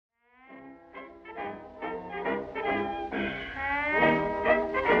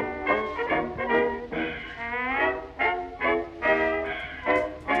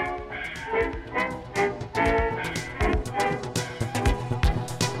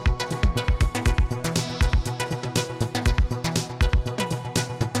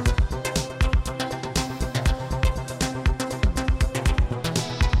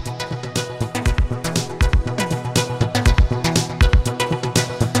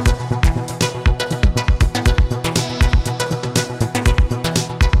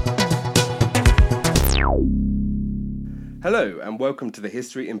and welcome to the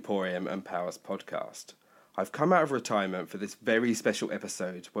History Emporium and Powers podcast. I've come out of retirement for this very special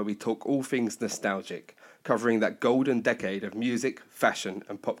episode where we talk all things nostalgic, covering that golden decade of music, fashion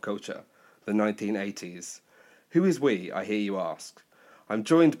and pop culture, the 1980s. Who is we, I hear you ask? I'm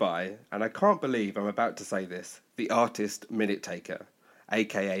joined by, and I can't believe I'm about to say this, the artist Minute Taker,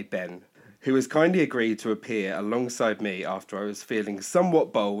 aka Ben, who has kindly agreed to appear alongside me after I was feeling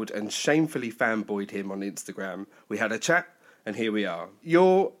somewhat bold and shamefully fanboyed him on Instagram. We had a chat, and here we are.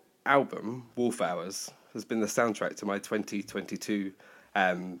 Your album, Wolf Hours, has been the soundtrack to my 2022.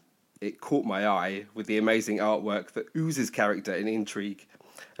 It caught my eye with the amazing artwork that oozes character and intrigue.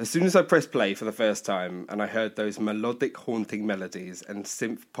 As soon as I pressed play for the first time and I heard those melodic, haunting melodies and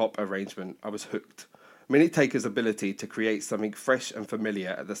synth pop arrangement, I was hooked. Minute Taker's ability to create something fresh and familiar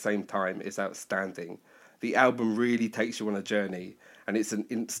at the same time is outstanding. The album really takes you on a journey, and it's an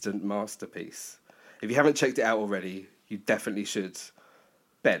instant masterpiece. If you haven't checked it out already, you definitely should.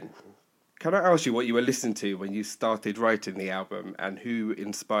 Ben, can I ask you what you were listening to when you started writing the album, and who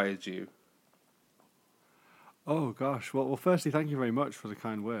inspired you? Oh gosh, well, firstly, thank you very much for the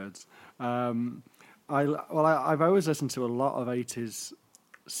kind words. I've always listened to a lot of 80s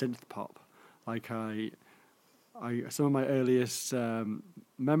synth pop. Some of my earliest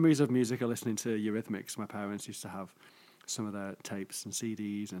memories of music are listening to Eurythmics. My parents used to have some of their tapes and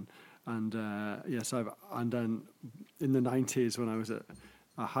CDs, and then in the 90s when I was at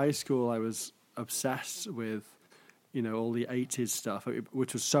high school, I was obsessed with all the 80s stuff,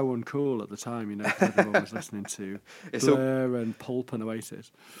 which was so uncool at the time. Everyone was listening to Blur and Pulp and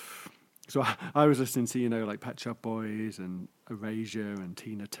Oasis. So I was listening to, like Pet Shop Boys and Erasure and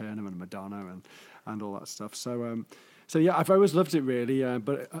Tina Turner and Madonna and all that stuff. So yeah, I've always loved it really.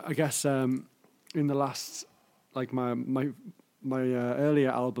 But I guess in the last, like my earlier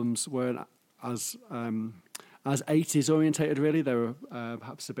albums weren't as 80s orientated really. They were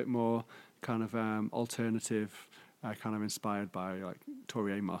perhaps a bit more kind of alternative, kind of inspired by like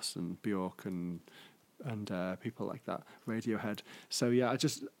Tori Amos and Bjork and people like that, Radiohead. So yeah,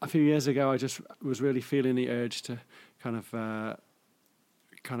 a few years ago, I just was really feeling the urge to kind of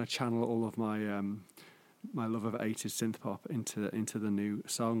channel all of my my love of 80s synth pop into the new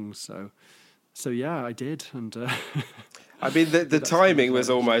songs. So yeah, I did, and I mean the timing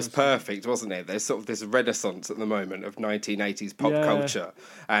was almost perfect, wasn't it? There's sort of this renaissance at the moment of 1980s pop culture,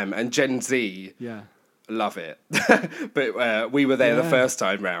 and Gen Z. Yeah. Love it. But we were there the first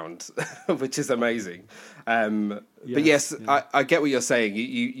time round, which is amazing. But yes, I get what you're saying.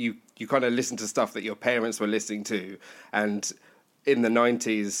 You kind of listen to stuff that your parents were listening to, and in the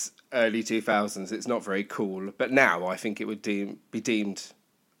 90s, early 2000s, it's not very cool. But now I think it would be deemed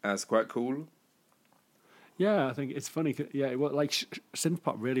as quite cool. Yeah, I think it's funny. Yeah, like synth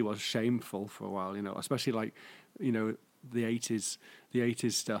pop really was shameful for a while, especially the 80s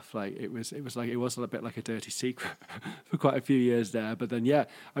stuff. Like it was a bit like a dirty secret for quite a few years there. But then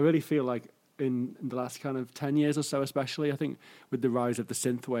I really feel like in the last kind of 10 years or so, especially, I think with the rise of the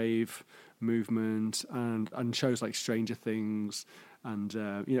synthwave movement and shows like Stranger Things, and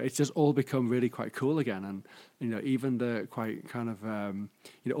it's just all become really quite cool again. And even the quite kind of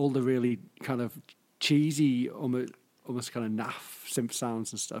all the really kind of cheesy, almost kind of naff synth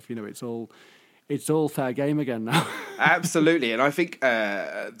sounds and stuff. It's all fair game again now. Absolutely. And I think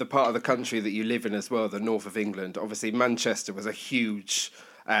the part of the country that you live in as well, the north of England, obviously Manchester was a huge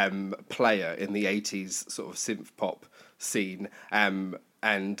player in the 80s sort of synth pop scene, and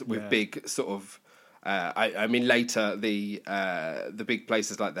with big sort of I mean later the big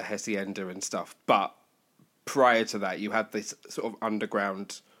places like the Hacienda and stuff, but prior to that you had this sort of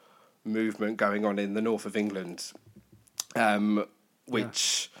underground movement going on in the north of England,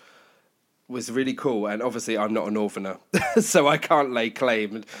 which was really cool. And obviously I'm not a northerner, so I can't lay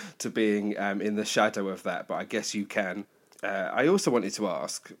claim to being in the shadow of that, but I guess you can. I also wanted to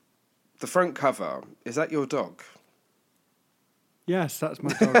ask, the front cover, is that your dog? Yes, that's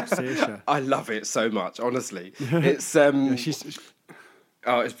my dog, Saoirse. I love it so much, honestly. It's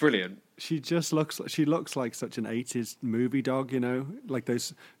it's brilliant. She looks like such an 80s movie dog, like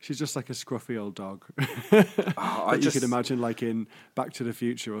those. She's just like a scruffy old dog. You could imagine like in Back to the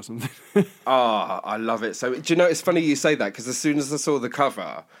Future or something. I love it. So, do you know, it's funny you say that, because as soon as I saw the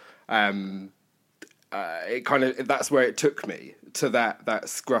cover, it kind of, that's where it took me, to that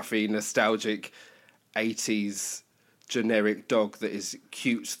scruffy, nostalgic 80s generic dog that is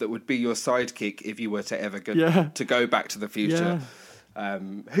cute, that would be your sidekick if you were to ever go Back to the Future.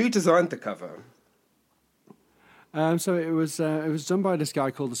 Who designed the cover? So it was done by this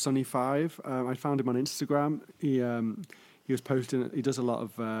guy called the Sunny Five. I found him on Instagram. He was posting. He does a lot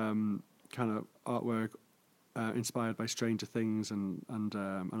of kind of artwork inspired by Stranger Things and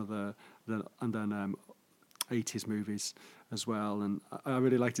then 80s movies as well, and I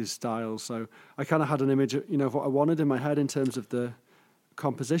really liked his style. So I kind of had an image, of what I wanted in my head in terms of the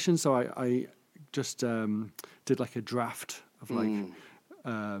composition. So I just did like a draft of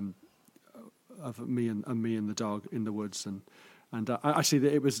of me and the dog in the woods, and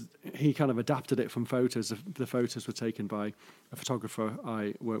he kind of adapted it from photos. The photos were taken by a photographer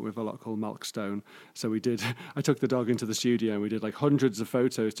I work with a lot called Malk Stone. So I took the dog into the studio and we did like hundreds of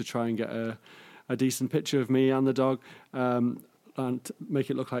photos to try and get a decent picture of me and the dog, and make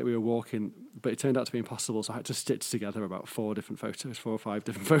it look like we were walking, but it turned out to be impossible, so I had to stitch together about 4 or 5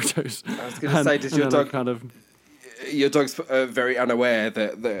 different photos. I was going to say, did your dog your dog's very unaware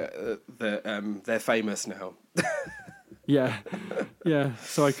that they're famous now? Yeah.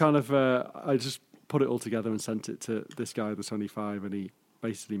 So I kind of I just put it all together and sent it to this guy that's only 5, and he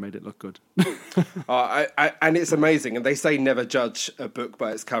basically made it look good. And it's amazing. And they say never judge a book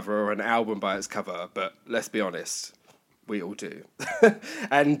by its cover or an album by its cover, but let's be honest, we all do.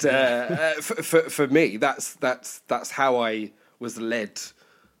 And for me, that's how I was led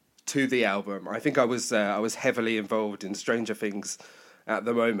to the album. I think I was heavily involved in Stranger Things at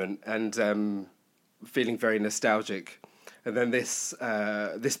the moment, and feeling very nostalgic. And then this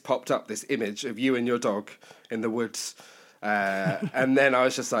popped up, this image of you and your dog in the woods, and then I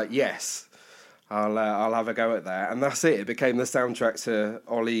was just like, yes, I'll have a go at that, and that's it. It became the soundtrack to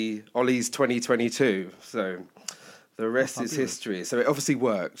Ollie's 2022. So the rest is history. So it obviously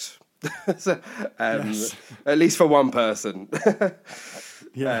worked. So, yes. At least for one person.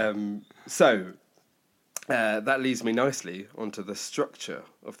 Yeah. That leads me nicely onto the structure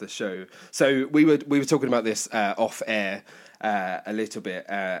of the show. So we were talking about this off air a little bit,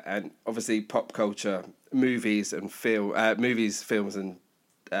 and obviously pop culture, movies, films, and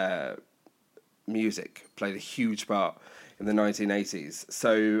music played a huge part in the 1980s.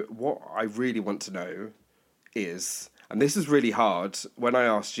 So what I really want to know is, and this is really hard. When I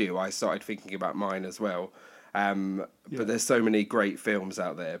asked you, I started thinking about mine as well. But there's so many great films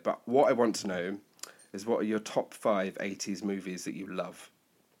out there. But what I want to know is, what are your top 5 80s movies that you love?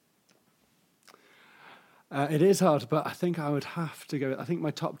 It is hard, but I think I would have to go. I think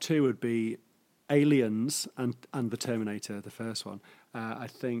my top 2 would be Aliens and The Terminator, the first one. I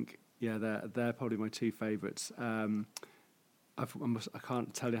think, they're probably my 2 favourites. I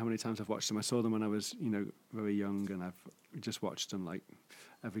can't tell you how many times I've watched them. I saw them when I was, very young, and I've just watched them like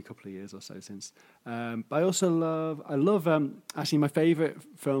every couple of years or so since. But I also love actually my favourite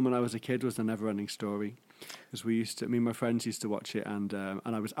film when I was a kid was The Never-Ending Story, because me and my friends used to watch it, and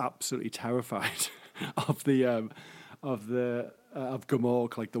I was absolutely terrified of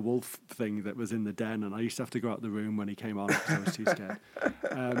Gamork, like the wolf thing that was in the den, and I used to have to go out the room when he came on because I was too scared.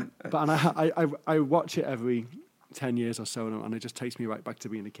 I watch it every 10 years or so, and it just takes me right back to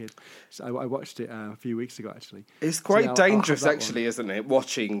being a kid. So I watched it a few weeks ago, actually. It's quite dangerous, actually, isn't it,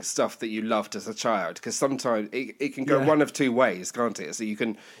 watching stuff that you loved as a child? Because sometimes it can go one of 2 ways, can't it? So you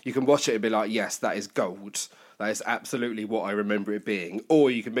can watch it and be like, yes, that is gold. That is absolutely what I remember it being. Or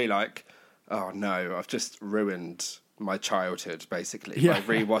you can be like, oh no, I've just ruined my childhood, basically, by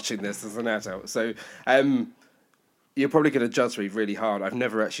rewatching this as an adult. So you're probably going to judge me really hard. I've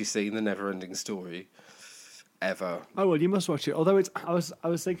never actually seen The Never-Ending Story. Ever. Oh well, you must watch it. Although I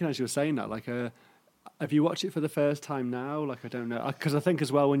was thinking as you were saying that, like, if you watch it for the first time now, like, I don't know, because I think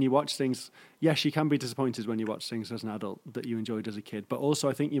as well when you watch things, yes, you can be disappointed when you watch things as an adult that you enjoyed as a kid, but also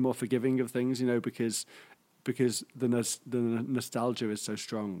I think you're more forgiving of things, because the nostalgia is so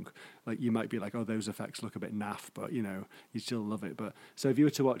strong. Like, you might be like, oh, those effects look a bit naff, but you still love it. But so if you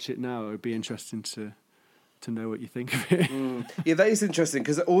were to watch it now, it would be interesting to know what you think of it. Yeah, that is interesting,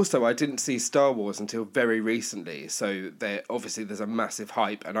 because also I didn't see Star Wars until very recently, so there's a massive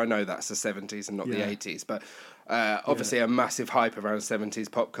hype, and I know that's the 70s and not the 80s, but obviously a massive hype around 70s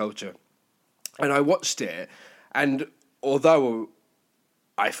pop culture. And I watched it, and although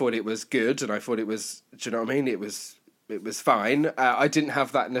I thought it was good, and I thought it was, do you know what I mean? It was fine. I didn't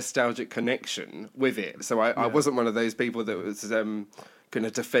have that nostalgic connection with it, so I wasn't one of those people that was going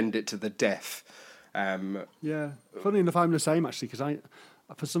to defend it to the death. Funny enough, I'm the same actually, because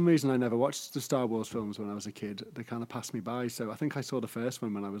for some reason I never watched the Star Wars films when I was a kid. They kind of passed me by. So I think I saw the first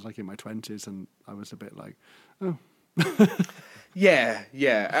one when I was like in my 20s, and I was a bit like, oh.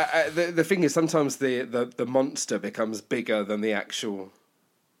 The thing is, sometimes the monster becomes bigger than the actual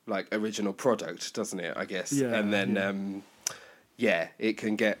like original product, doesn't it? I guess, and then it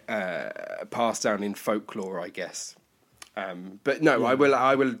can get passed down in folklore, I guess. But no, I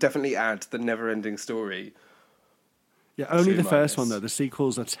will definitely add The Never-Ending Story. Yeah, only the Two first one minus. though. The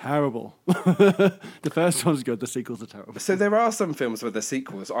sequels are terrible. The first one's good. The sequels are terrible. So there are some films where the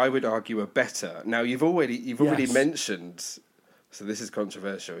sequels, I would argue, are better. Now you've already Yes. mentioned. So this is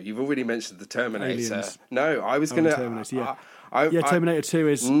controversial. You've already mentioned the Terminator. Aliens. No, I was going to. Terminator, yeah. I, Terminator 2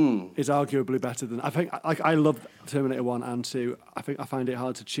 is arguably better than... I think I love Terminator 1 and 2. I find it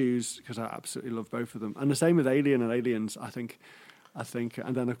hard to choose because I absolutely love both of them. And the same with Alien and Aliens, I think,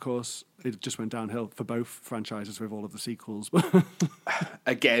 and then of course it just went downhill for both franchises with all of the sequels.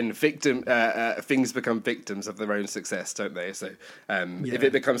 Again, things become victims of their own success, don't they? So if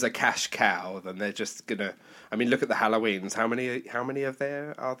it becomes a cash cow, then they're just gonna. I mean, look at the Halloweens. How many of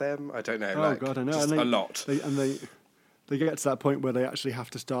there are them? I don't know. Oh God, I know. Just a lot. They get to that point where they actually have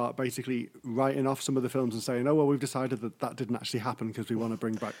to start basically writing off some of the films and saying, "Oh well, we've decided that didn't actually happen because we want to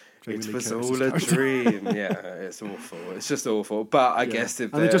bring back Jamie Lee was Curtis's all a character." dream. Yeah, it's awful. It's just awful. But I guess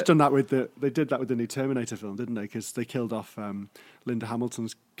if and they just done that with the new Terminator film, didn't they? Because they killed off Linda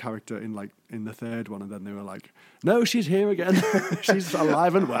Hamilton's character in the third one, and then they were like, "No, she's here again. She's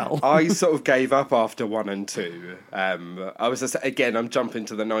alive and well." I sort of gave up after 1 and 2. I was again. I'm jumping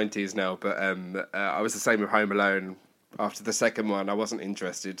to the 90s now, but I was the same with Home Alone. After the second one, I wasn't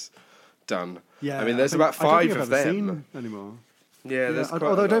interested. Done. Yeah, I mean, there's about 5 of them seen anymore. Yeah, there's quite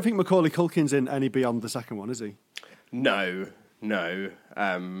although I don't think Macaulay Culkin's in any beyond the second one, is he? No.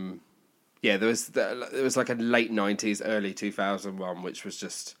 Yeah, there was like a late 90s, early 2001, which was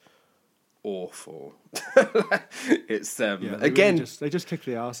just awful. It's again, they just kicked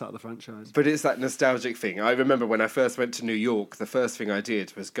the arse out of the franchise. but it's that nostalgic thing. I remember when I first went to New York, the first thing I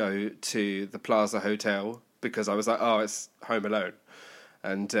did was go to the Plaza Hotel because I was like, oh, it's Home Alone,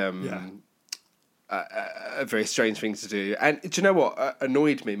 and a very strange thing to do. And do you know what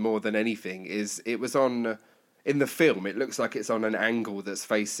annoyed me more than anything is it was on. In the film, it looks like it's on an angle that's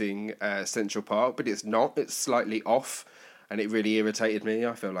facing Central Park, but it's not. It's slightly off, and it really irritated me.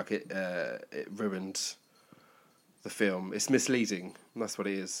 I feel like it ruined the film. It's misleading. That's what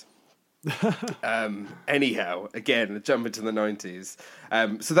it is. Anyhow, again, jump into the 90s.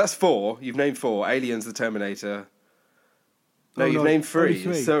 So that's 4. You've named 4. Aliens, the Terminator. No, you've named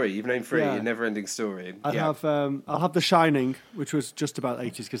 3. Sorry, you've named 3. Yeah. Never Ending Story. I'll have The Shining, which was just about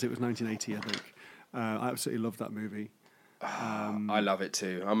 80s because it was 1980, I think. I absolutely love that movie. I love it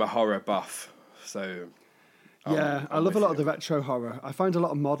too. I'm a horror buff, so... I love a lot of the retro horror. I find a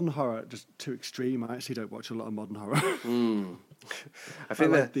lot of modern horror just too extreme. I actually don't watch a lot of modern horror. I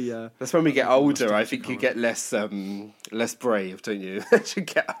think that's when we get older. I think you get less brave, don't you? As you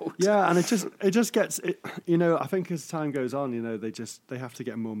get older. Yeah, and it just gets I think as time goes on, they have to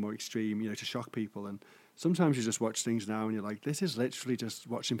get more and more extreme, to shock people. And sometimes you just watch things now and you're like, this is literally just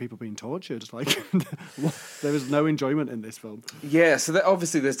watching people being tortured. Like there is no enjoyment in this film. Yeah, so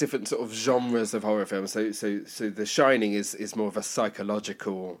obviously there's different sort of genres of horror films. So The Shining is more of a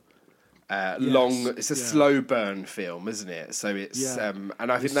psychological. It's a slow burn film, isn't it? So it's and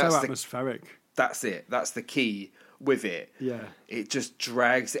I think that's so atmospheric. That's it. That's the key with it. Yeah, it just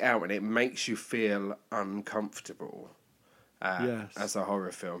drags it out and it makes you feel uncomfortable as a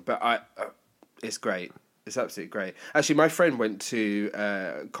horror film. But it's great. It's absolutely great. Actually, my friend went to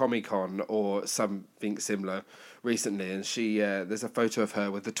Comic-Con or something similar recently, and she there's a photo of her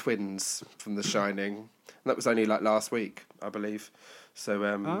with the twins from The Shining. And that was only like last week, I believe. So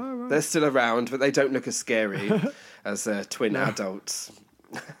right. They're still around, but they don't look as scary as twin adults.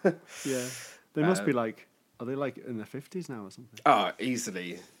 Yeah, they must be like. Are they like in their 50s now or something? Oh,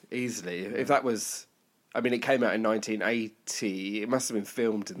 easily. Yeah. If that was, I mean, it came out in 1980. It must have been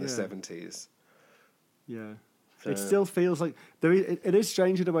filmed in the 70s. Yeah. It still feels like it is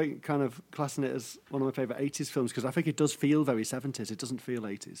strange in a way, kind of classing it as one of my favourite 80s films because I think it does feel very 70s. It doesn't feel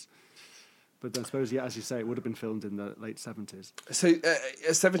 80s. But I suppose, as you say, it would have been filmed in the late 70s. So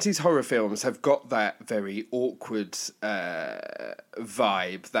 70s horror films have got that very awkward vibe,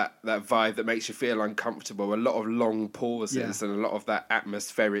 that vibe that makes you feel uncomfortable, a lot of long pauses and a lot of that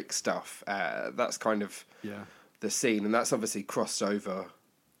atmospheric stuff. That's kind of the scene, and that's obviously crossed over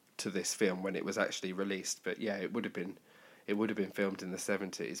to this film when it was actually released. But yeah, it would have been filmed in the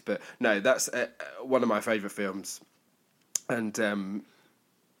 70s. But no, that's one of my favourite films. And...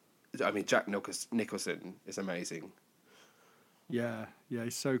 I mean, Jack Nicholson is amazing. Yeah,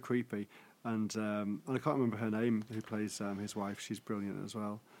 he's so creepy, and I can't remember her name. Who plays his wife? She's brilliant as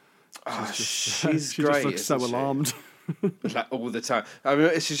well. She's she great. Just looks so alarmed, like all the time. I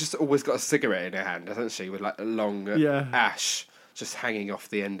mean, she's just always got a cigarette in her hand, hasn't she? With like a long ash just hanging off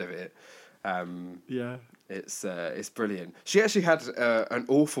the end of it. It's brilliant. She actually had an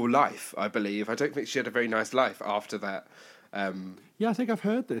awful life, I believe. I don't think she had a very nice life after that. Yeah, I think I've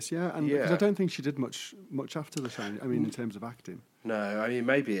heard this. Yeah, and because Yeah. I don't think she did much after The Shining. I mean, in terms of acting. No, I mean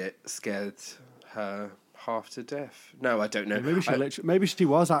maybe it scared her half to death. No, I don't know. Yeah, maybe she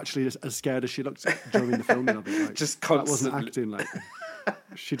was actually as scared as she looked during the filming of it. Like, Just that wasn't constantly. acting. Like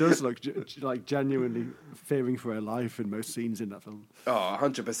she does look like genuinely fearing for her life in most scenes in that film. Oh,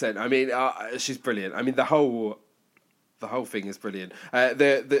 100%. I mean, she's brilliant. I mean, the whole thing is brilliant.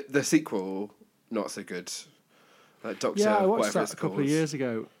 The sequel, not so good. Doctor, Yeah, I watched whatever that it's a couple called. of years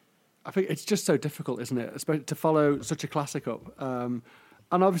ago. I think it's just so difficult, isn't it? Especially to follow such a classic up.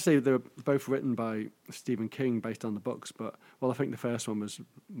 And obviously, they were both written by Stephen King, based on the books. But I think the first one was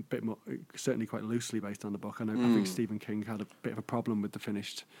a bit more, certainly quite loosely based on the book. I think Stephen King had a bit of a problem with the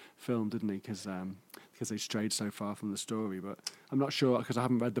finished film, didn't he? Because they strayed so far from the story. But I'm not sure because I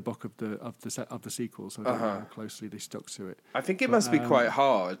haven't read the book of the sequel, so I don't know how closely they stuck to it. I think it must be quite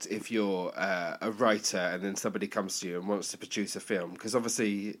hard if you're a writer and then somebody comes to you and wants to produce a film, because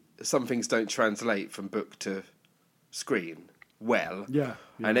obviously some things don't translate from book to screen well. Yeah.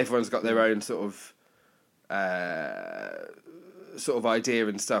 And everyone's got their own sort of idea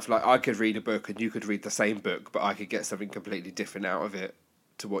and stuff. Like I could read a book and you could read the same book, but I could get something completely different out of it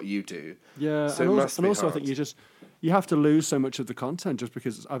to what you do. Yeah, so and it also, must be I hard. think you have to lose so much of the content just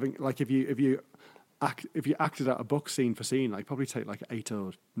because I think like if you acted out a book scene for scene, like probably take like 8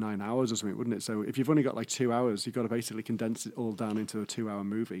 or 9 hours or something, wouldn't it? So if you've only got like 2 hours, you've got to basically condense it all down into a 2-hour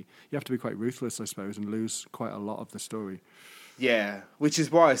movie. You have to be quite ruthless, I suppose, and lose quite a lot of the story. Yeah, which is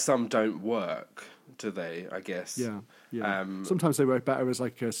why some don't work, do they? I guess. Yeah. Sometimes they work better as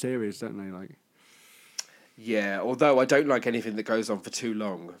like a series, don't they? Like. Yeah, although I don't like anything that goes on for too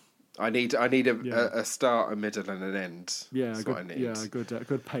long. I need a start, a middle, and an end. Yeah, That's good, what I need. yeah,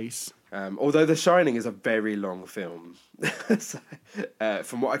 good pace. Although The Shining is a very long film, so,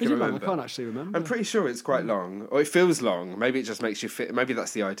 from what I can Is it long? remember, I can't actually remember. I'm pretty sure it's quite long, or it feels long. Maybe it just makes you feel. Maybe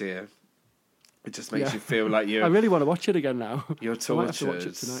that's the idea. It just makes you feel like you're. I really want to watch it again now. You're I might have to tortured. watch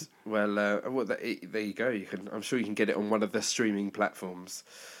it tonight. Well, there you go. I'm sure you can get it on one of the streaming platforms.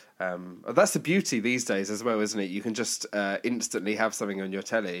 That's the beauty these days as well, isn't it? You can just instantly have something on your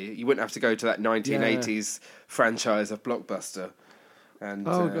telly. You wouldn't have to go to that 1980s franchise of Blockbuster. And,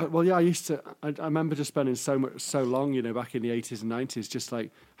 God. Well, yeah, I remember just spending so long, back in the 80s and 90s, just like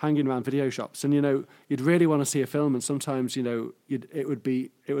hanging around video shops, and you'd really want to see a film, and sometimes it would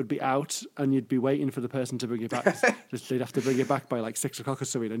be out, and you'd be waiting for the person to bring it back. They'd have to bring it back by like 6 o'clock or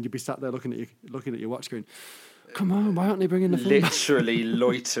something, and you'd be sat there looking at your watch, going, "Come on, why aren't they bringing the film back?" Literally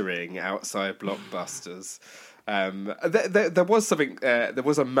loitering outside Blockbusters. There was something. There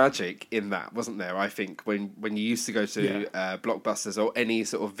was a magic in that, wasn't there? I think when you used to go to Blockbusters or any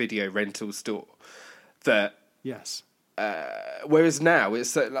sort of video rental store, that Yes. whereas now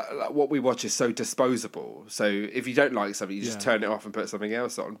it's so, like what we watch is so disposable. So if you don't like something, you just turn it off and put something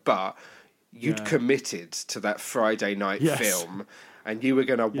else on. But you'd committed to that Friday night film, and you were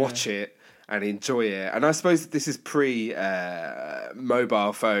going to watch it and enjoy it. And I suppose this is pre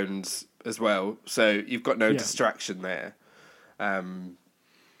mobile phones as well, so you've got no distraction there.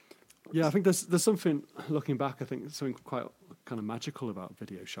 Yeah, I think there's something, looking back, I think there's something quite kind of magical about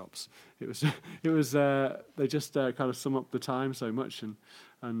video shops. It was they just kind of sum up the time so much,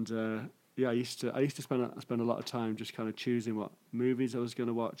 and I used to spend a lot of time just kind of choosing what movies I was going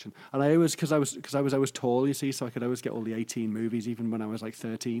to watch, and I always because I was tall, you see, so I could always get all the 18 movies even when I was like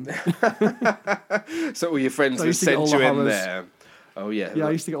 13. So all your friends So I would used to get all send the you in horrors. there. Oh yeah, Yeah,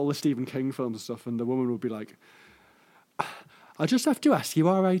 I used to get all the Stephen King films and stuff, and the woman would be like, "I just have to ask, you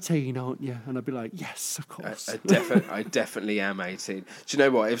are 18, aren't you?" And I'd be like, "Yes, of course." I definitely am 18. Do you know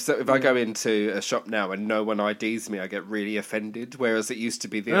what? If I go into a shop now and no one IDs me, I get really offended. Whereas it used to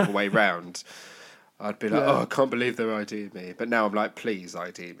be the other way round. I'd be like, "Oh, I can't believe they're IDing me." But now I'm like, "Please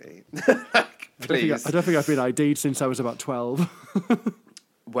ID me, please." I don't think I've been ID'd since I was about 12.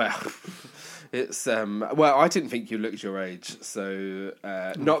 Well, it's well, I didn't think you looked your age, so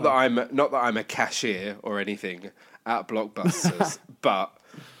not that I'm a cashier or anything at Blockbusters, but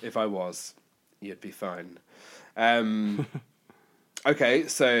if I was, you'd be fine. Okay,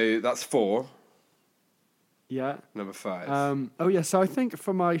 so that's 4. Yeah. Number 5. So I think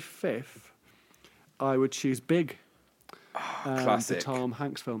for my 5th, I would choose Big. Classic. The Tom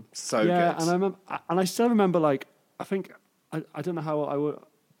Hanks film. So yeah, good. And I still remember, like, I think I don't know how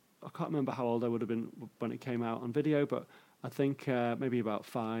I can't remember how old I would have been when it came out on video, but I think maybe about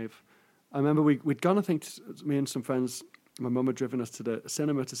 5. I remember we'd gone, I think, me and some friends, my mum had driven us to the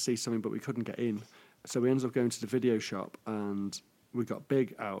cinema to see something, but we couldn't get in. So we ended up going to the video shop, and we got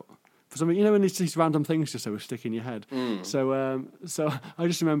Big out, for something, when these random things just sort of stick in your head. So I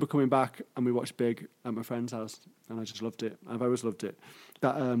just remember coming back and we watched Big at my friend's house, and I just loved it. I've always loved it.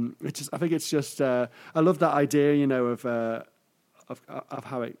 That I think it's just I love that idea, of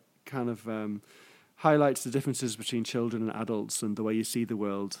how it kind of highlights the differences between children and adults, and the way you see the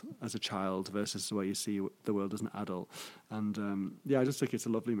world as a child versus the way you see the world as an adult. And I just think it's a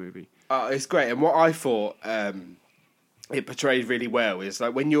lovely movie. It's great. And what I thought it portrayed really well is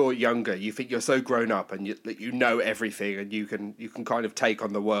like when you're younger, you think you're so grown up and you know everything, and you can kind of take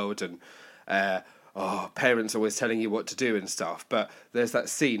on the world, and parents always telling you what to do and stuff. But there's that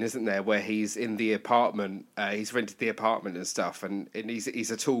scene, isn't there, where he's in the apartment, he's rented the apartment and stuff, and he's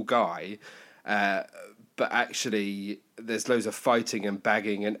a tall guy. But actually, there's loads of fighting and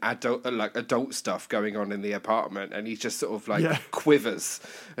bagging and adult stuff going on in the apartment, and he just sort of quivers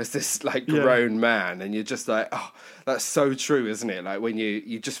as this grown man, and you're just like, oh, that's so true, isn't it? Like when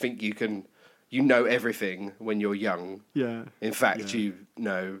you just think you know everything when you're young. Yeah. In fact, you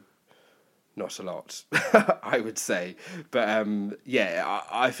know not a lot, I would say. But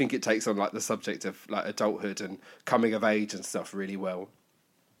I think it takes on the subject of adulthood and coming of age and stuff really well.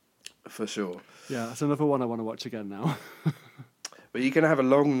 For sure. Yeah, that's another one I want to watch again now. But you're going to have a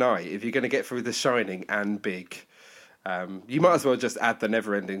long night if you're going to get through The Shining and Big. You might as well just add the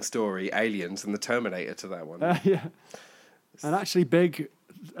never-ending story, Aliens, and the Terminator to that one. Yeah. And actually, Big,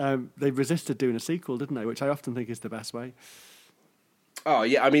 they resisted doing a sequel, didn't they? Which I often think is the best way. Oh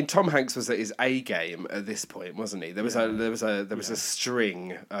yeah, I mean Tom Hanks was at his A game at this point, wasn't he? There was a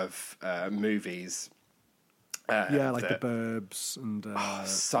string of movies. The Burbs and there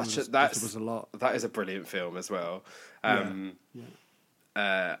was a lot. That is a brilliant film as well. I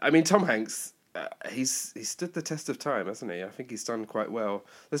mean Tom Hanks, he's stood the test of time, hasn't he? I think he's done quite well.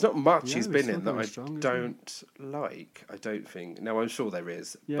 There's not much he's been in that I don't like. I don't think. No, I'm sure there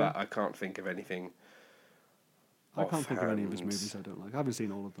is, but I can't think of anything. I can't think of any of his movies I don't like. I haven't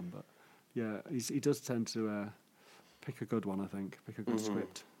seen all of them, but he does tend to pick a good one. I think pick a good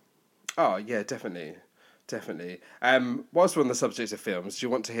script. Oh yeah, definitely. Whilst we're on the subject of films, do you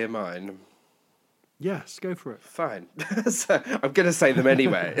want to hear mine? Yes, go for it. Fine. So I'm going to say them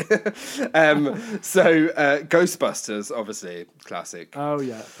anyway. Ghostbusters, obviously, classic. Oh,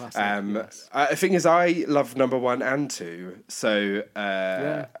 yeah, classic. Yes. The thing is, I love number 1 and 2, so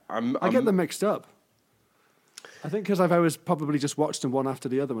I get them mixed up. I think because I've always probably just watched them one after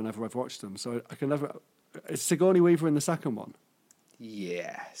the other whenever I've watched them, so I can never... Is Sigourney Weaver in the second one?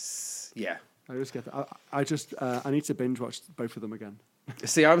 Yes. Yeah. I just get that. I need to binge watch both of them again.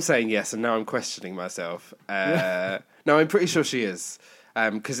 See, I'm saying yes, and now I'm questioning myself. No, I'm pretty sure she is,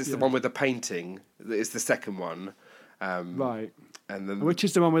 because it's the one with the painting. It's the second one, right? And then which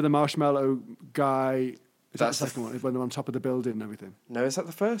is the one with the marshmallow guy? Is that the second one when they're on top of the building and everything? No, is that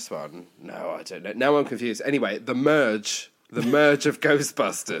the first one? No, I don't know. Now I'm confused. Anyway, the merge of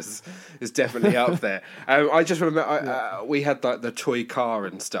Ghostbusters is definitely up there. I just remember we had the toy car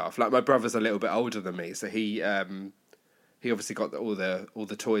and stuff. Like my brother's a little bit older than me, so he obviously got all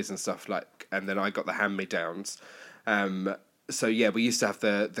the toys and stuff. And then I got the hand-me-downs. So yeah, we used to have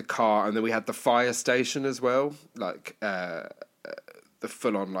the car, and then we had the fire station as well, the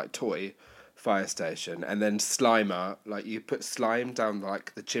full-on toy fire station, and then Slimer. You put slime down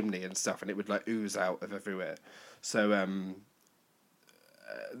the chimney and stuff, and it would ooze out of everywhere. So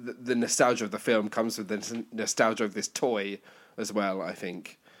the nostalgia of the film comes with the nostalgia of this toy as well, I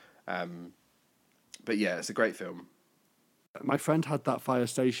think. But yeah, it's a great film. My friend had that fire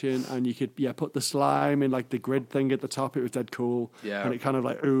station, and you could put the slime in the grid thing at the top. It was dead cool. Yeah. And it kind of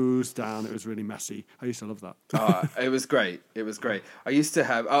oozed down. It was really messy. I used to love that. It was great. I used to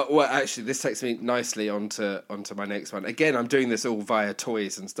have. Well, actually, this takes me nicely onto my next one. Again, I'm doing this all via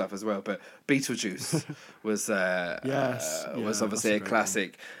toys and stuff as well. But Beetlejuice was was obviously a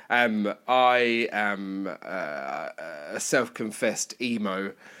classic. I am a self-confessed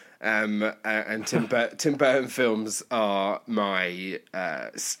emo. And Tim Burton films are my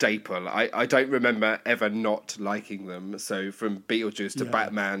staple. I don't remember ever not liking them. So from Beetlejuice to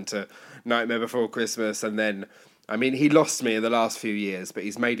Batman to Nightmare Before Christmas, and then he lost me in the last few years, but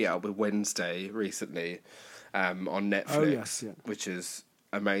he's made it up with Wednesday recently on Netflix, which is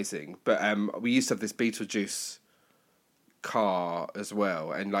amazing. But we used to have this Beetlejuice car as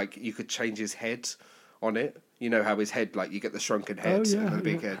well, and you could change his head on it. You know how his head, you get the shrunken head and the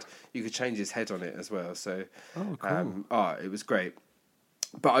big head. You could change his head on it as well. So, cool. It was great.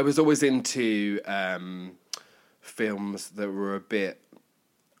 But I was always into films that were a bit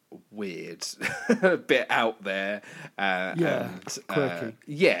weird, a bit out there.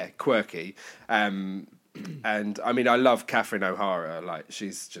 Quirky. Quirky. And I love Catherine O'Hara.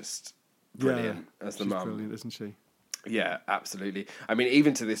 She's just brilliant as the she's mum. brilliant, isn't she? Yeah, absolutely. I mean,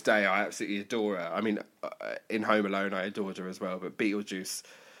 even to this day, I absolutely adore her. I mean, in Home Alone, I adored her as well, but Beetlejuice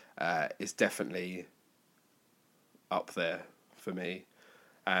is definitely up there for me.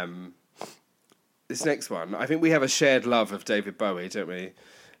 This next one, I think we have a shared love of David Bowie, don't we?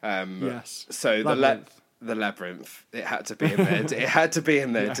 Yes. So the Labyrinth, it had to be in there. It had to be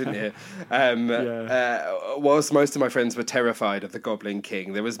in there, didn't it? Whilst most of my friends were terrified of the Goblin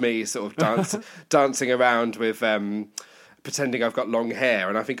King, there was me sort of dancing around with pretending I've got long hair,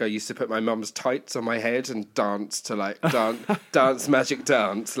 and I think I used to put my mum's tights on my head and dance to like dance magic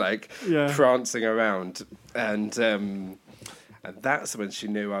dance, like prancing around, and that's when she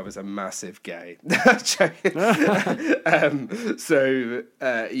knew I was a massive gay. I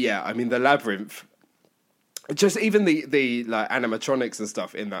mean, the Labyrinth. Just even the like animatronics and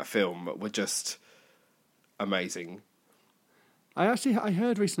stuff in that film were just amazing. I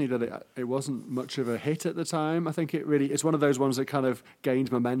heard recently that it wasn't much of a hit at the time. I think it's one of those ones that kind of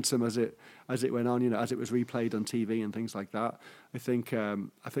gained momentum as it went on, you know, as it was replayed on TV and things like that. I think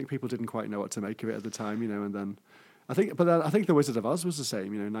people didn't quite know what to make of it at the time, you know, and then I think The Wizard of Oz was the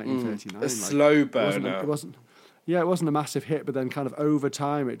same, you know, 1939. A slow burner. It wasn't a massive hit, but then kind of over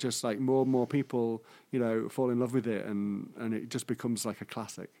time, it just like more and more people, you know, fall in love with it, and it just becomes like a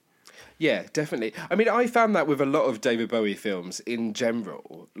classic. Yeah, definitely. I mean, I found that with a lot of David Bowie films in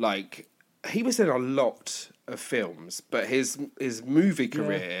general. Like, he was in a lot of films, but his movie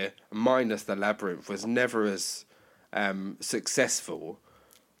career, minus The Labyrinth, was never as successful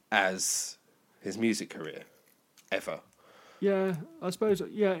as his music career, ever. Yeah, I suppose.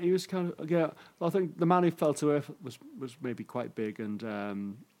 Yeah, he was kind of. Yeah, well, I think The Man Who Fell to Earth was maybe quite big, and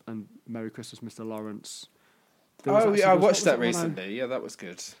Merry Christmas, Mr. Lawrence. I watched that recently. Yeah, that was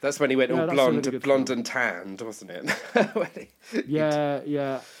good. That's when he went all blonde and tanned, wasn't it?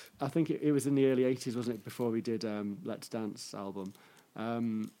 Yeah. I think it was in the early 80s, wasn't it? Before we did Let's Dance album,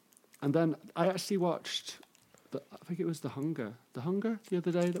 and then I actually watched. I think it was The Hunger the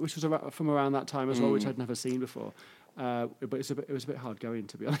other day, which was from around that time as well, which I'd never seen before. But it was a bit hard going,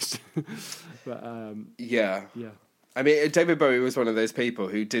 to be honest. But yeah. I mean, David Bowie was one of those people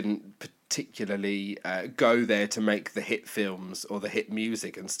who didn't particularly go there to make the hit films or the hit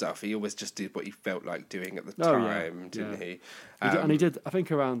music and stuff. He always just did what he felt like doing at the time, didn't he? And he did. I think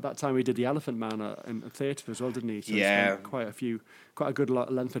around that time he did The Elephant Man in a theatre as well, didn't he? So he spent quite a good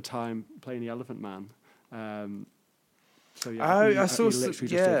length of time playing the Elephant Man. I saw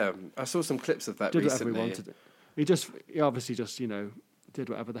some clips of that did recently. Whatever he wanted. He obviously just, you know, did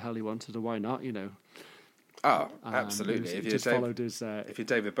whatever the hell he wanted, or why not, you know. Oh, absolutely. If you're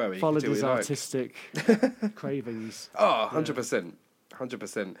David Bowie, followed his artistic cravings. Oh, 100%.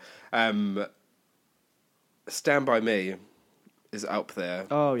 100%. Stand By Me is up there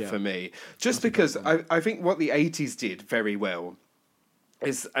for me. Just because I think what the 80s did very well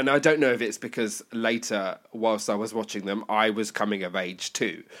is, and I don't know if it's because later, whilst I was watching them, I was coming of age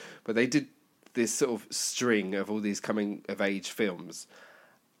too, but they did this sort of string of all these coming of age films,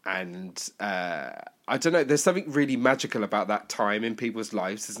 and I don't know, there's something really magical about that time in people's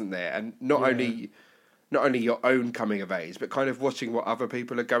lives, isn't there? And not only your own coming of age, but kind of watching what other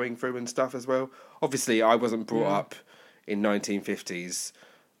people are going through and stuff as well. Obviously, I wasn't brought up in 1950s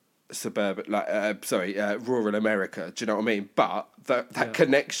rural America. Do you know what I mean? But that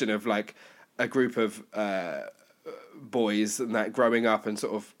connection of like a group of boys and that growing up and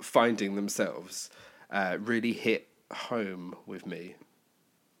sort of finding themselves really hit home with me.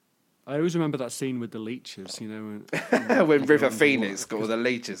 I always remember that scene with the leeches, you know, when River Phoenix got all the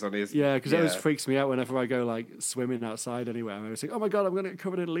leeches on his. Yeah, because it always freaks me out whenever I go like swimming outside anywhere. I always think, oh my god, I'm going to get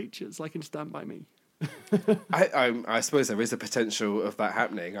covered in leeches, like in Stand By Me. I suppose there is a potential of that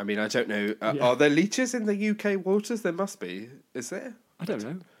happening. I mean, I don't know. Are there leeches in the UK waters? There must be. Is there? I don't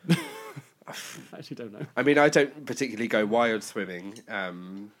know. I actually don't know. I mean, I don't particularly go wild swimming.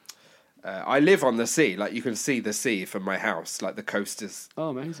 I live on the sea. Like, you can see the sea from my house. Like, the coast is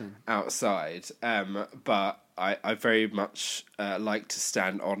amazing outside. But I very much like to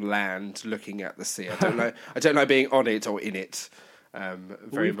stand on land looking at the sea. I don't like being on it or in it.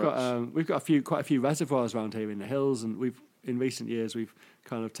 We've got quite a few reservoirs around here in the hills, and in recent years we've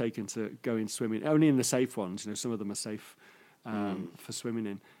kind of taken to going swimming only in the safe ones. You know, some of them are safe for swimming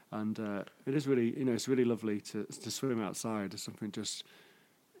in, and it is really, you know, it's really lovely to swim outside. It's something just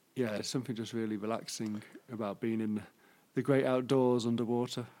really relaxing about being in the great outdoors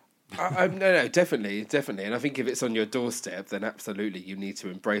underwater. No, definitely, and I think if it's on your doorstep, then absolutely you need to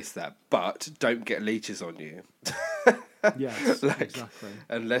embrace that. But don't get leeches on you. Yes, exactly.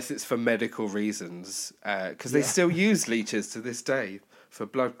 Unless it's for medical reasons, because they still use leeches to this day for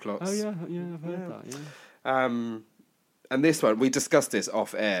blood clots. Oh yeah, I've heard that. Yeah. And this one, we discussed this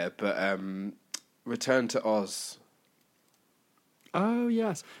off air, but Return to Oz. Oh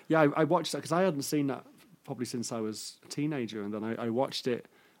yes, yeah. I watched that because I hadn't seen that probably since I was a teenager, and then I watched it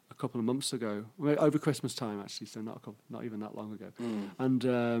a couple of months ago, over Christmas time actually. So not even that long ago.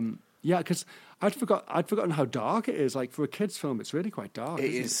 And yeah, because I'd forgotten how dark it is. Like for a kids' film, it's really quite dark.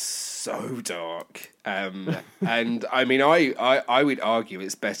 It is so dark, and I mean, I would argue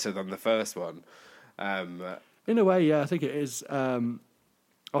it's better than the first one. In a way, yeah, I think it is.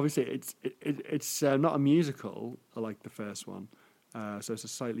 Obviously, it's not a musical like the first one, so it's a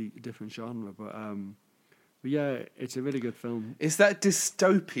slightly different genre. But yeah, it's a really good film. It's that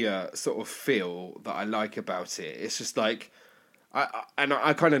dystopia sort of feel that I like about it. It's just like,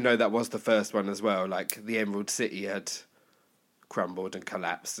 I kind of know that was the first one as well. Like the Emerald City had crumbled and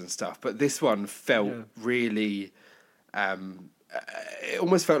collapsed and stuff, but this one felt really. It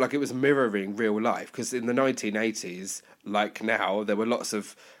almost felt like it was mirroring real life, because in the 1980s, like now, there were lots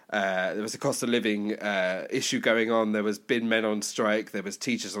of there was a cost of living issue going on. There was bin men on strike. There was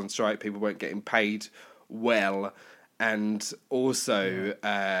teachers on strike. People weren't getting paid well, and also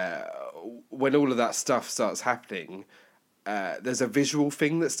when all of that stuff starts happening, there's a visual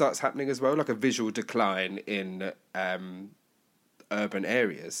thing that starts happening as well, like a visual decline in urban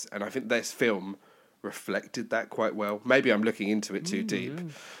areas, and I think this film reflected that quite well. Maybe I'm looking into it too deep,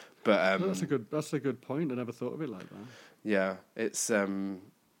 but that's a good point. I never thought of it like that. Yeah, it's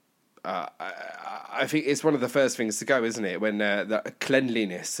I think it's one of the first things to go, isn't it? When the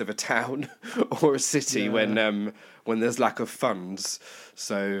cleanliness of a town or a city, when there's lack of funds.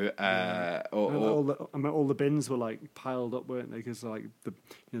 So all the bins were like piled up, weren't they? Because like the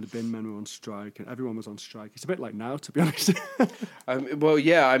bin men were on strike and everyone was on strike. It's a bit like now, to be honest. Well,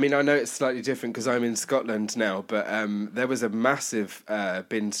 yeah. I mean, I know it's slightly different because I'm in Scotland now, but there was a massive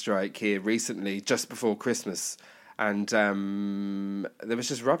bin strike here recently, just before Christmas. And there was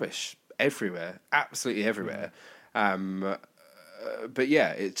just rubbish everywhere, absolutely everywhere. But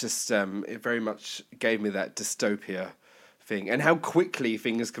yeah, it just it very much gave me that dystopia thing, and how quickly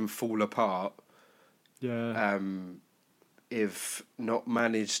things can fall apart. Yeah. If not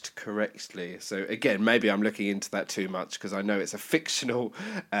managed correctly. So again, maybe I'm looking into that too much because I know it's a fictional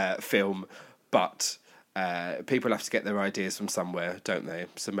film, but people have to get their ideas from somewhere, don't they?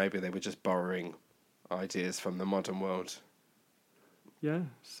 So maybe they were just borrowing ideas from the modern world. Yeah,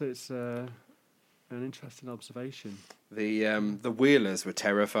 so it's an interesting observation. The Wheelers were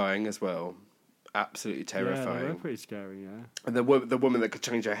terrifying as well, absolutely terrifying. Yeah, they were pretty scary. Yeah, and the woman that could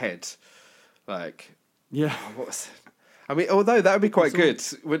change her head, like what was it? I mean, although that would be quite good,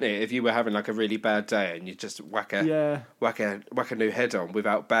 wouldn't it? If you were having like a really bad day and you just whack a new head on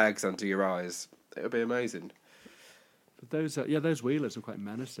without bags under your eyes, it would be amazing. But those Wheelers were quite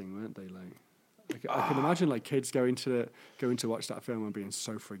menacing, weren't they? I can imagine like kids going to watch that film and being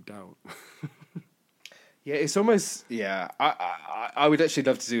so freaked out. Yeah, it's almost I would actually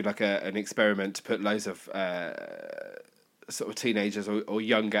love to do like an experiment to put loads of sort of teenagers or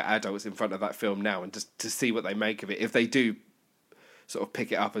younger adults in front of that film now, and just to see what they make of it. If they do sort of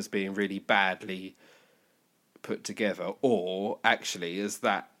pick it up as being really badly put together, or actually is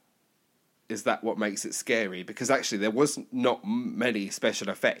that what makes it scary? Because actually there was not many special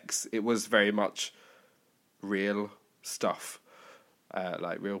effects. It was very much real stuff,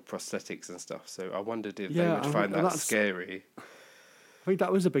 like real prosthetics and stuff. So I wondered if they would find that scary. I think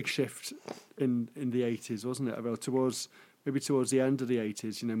that was a big shift in the 80s, wasn't it? Well, towards the end of the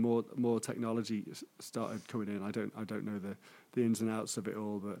 80s, more technology started coming in. I don't know the ins and outs of it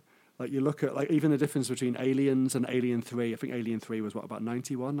all, but like you look at like even the difference between Aliens and Alien 3. I think Alien 3 was about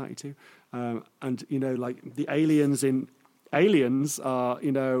 91, 92. And like the aliens in Aliens are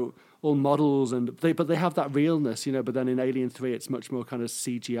all models but they have that realness, but then in Alien 3 it's much more kind of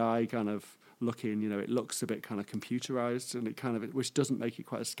CGI kind of looking, it looks a bit kind of computerized, and which doesn't make it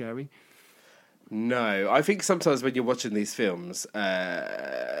quite as scary. No, I think sometimes when you're watching these films,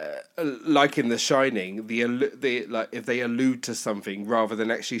 like in The Shining, if they allude to something rather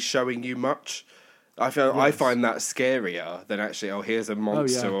than actually showing you much, I find that scarier than actually, here's a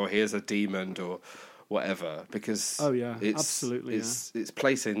monster or here's a demon or whatever, because it's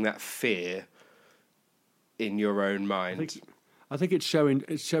placing that fear in your own mind. I think it's showing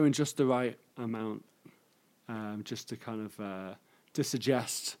just the right amount, just to kind of to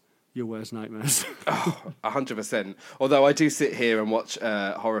suggest your worst nightmares. 100%. Although I do sit here and watch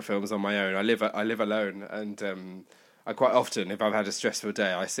horror films on my own. I live alone, and I quite often, if I've had a stressful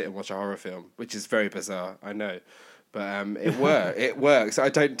day, I sit and watch a horror film, which is very bizarre, I know, but it works. I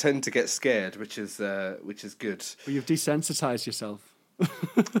don't tend to get scared, which is good. But you've desensitized yourself.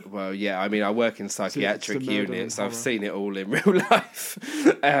 Well, yeah, I mean, I work in psychiatric units. I've seen it all in real life.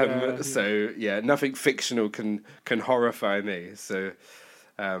 So, yeah, nothing fictional can horrify me. So,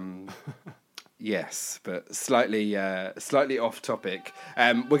 yes, but slightly off topic.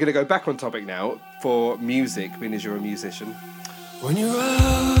 We're going to go back on topic now for music, being as you're a musician. When you're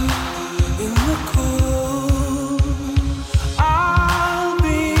out in the cold, I'll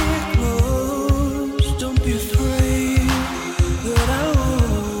be close. Don't be afraid that I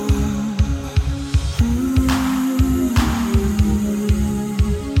won't.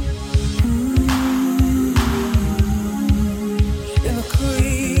 In the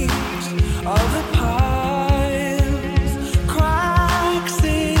creeks of the pines, cracks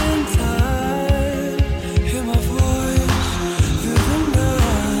in time, hear my voice through the night.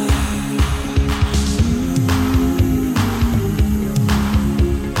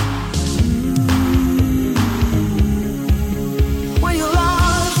 When you're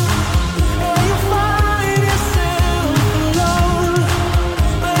lost and you find yourself alone,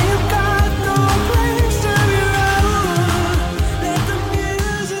 when you got no place to be run, let the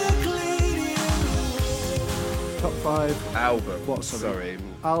music lead you. Top 5 Album. What, sorry?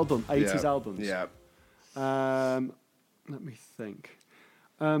 Album, 80s albums. Yeah. Let me think.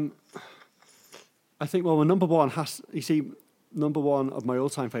 I think, well, my number one number one of my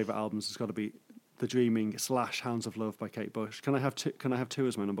all-time favourite albums has got to be The Dreaming / Hounds of Love by Kate Bush. Can I have two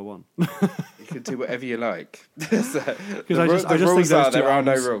as my number one? You can do whatever you like. The I just think rules those are two there are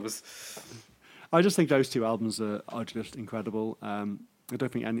no albums- rules. I just think those two albums are just incredible. I don't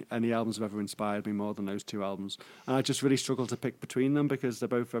think any albums have ever inspired me more than those two albums. And I just really struggle to pick between them because they're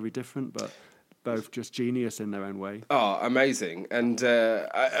both very different, but both just genius in their own way. Oh, amazing! And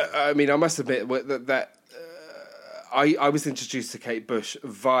I mean, I must admit that I was introduced to Kate Bush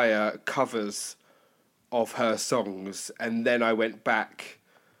via covers of her songs, and then I went back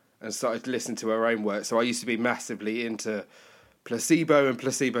and started to listen to her own work. So I used to be massively into Placebo, and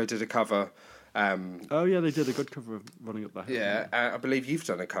Placebo did a cover. Oh yeah, they did a good cover of Running Up the Hill. Yeah, I believe you've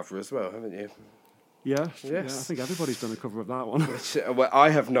done a cover as well, haven't you? Yeah, Yes. I think everybody's done a cover of that one. Which, well,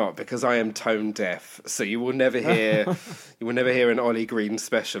 I have not, because I am tone deaf. So you will never hear an Ollie Green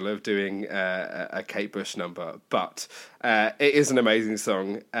special of doing a Kate Bush number. But it is an amazing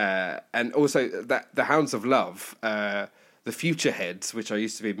song, and also that the Hounds of Love. The Future Heads, which I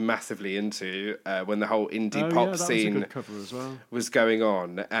used to be massively into when the whole indie pop scene was a good cover as well. was going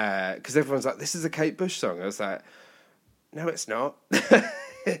on, because everyone's like, "This is a Kate Bush song." I was like, "No, it's not."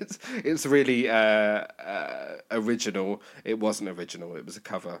 It's really original. It wasn't original. It was a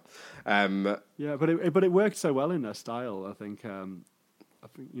cover. Yeah, but it worked so well in their style. I think and I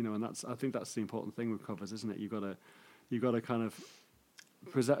think that's the important thing with covers, isn't it? You got to kind of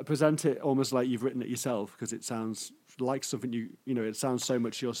present it almost like you've written it yourself, because it sounds like something it sounds so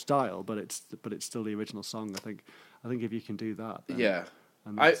much your style, but it's still the original song. I think if you can do that, then, Yeah.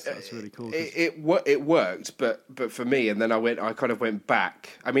 and that's really cool. It worked, but for me, and then I kind of went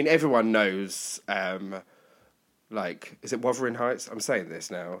back. I mean, everyone knows, is it Wuthering Heights? I'm saying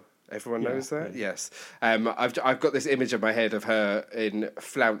this now. Everyone knows that? Yeah. Yes. I've got this image in my head of her in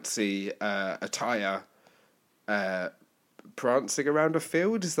flouncy attire, prancing around a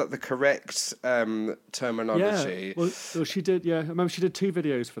field. Is that the correct terminology? Yeah, well, she did. Yeah, I remember she did 2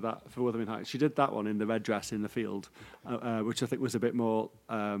 videos for Wuthering Heights. She did that one in the red dress in the field, which I think was a bit more.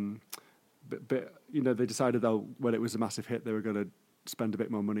 They decided though when it was a massive hit, they were going to spend a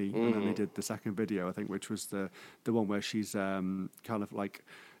bit more money, and then they did the second video, I think, which was the one where she's kind of like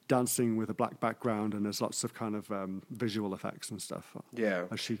dancing with a black background, and there's lots of kind of visual effects and stuff. Yeah,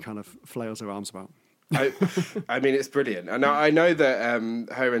 as she kind of flails her arms about. I mean, it's brilliant. And I know that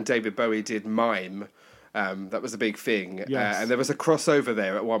her and David Bowie did Mime. That was a big thing. Yes. And there was a crossover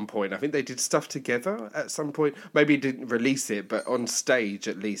there at one point. I think they did stuff together at some point. Maybe didn't release it, but on stage,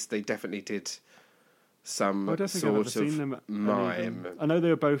 at least, they definitely did some sort of Mime. I know they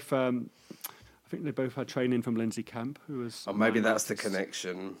were both... I think they both had training from Lindsay Kemp, who was... Oh, maybe that's the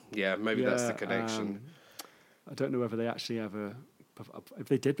connection. Yeah, maybe that's the connection. I don't know whether they actually ever... If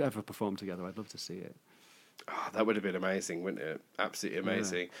they did ever perform together, I'd love to see it. Oh, that would have been amazing, wouldn't it? Absolutely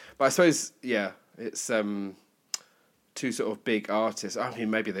amazing. Yeah. But I suppose, it's two sort of big artists. I mean,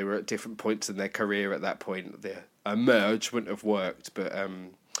 maybe they were at different points in their career at that point. A merge wouldn't have worked, but...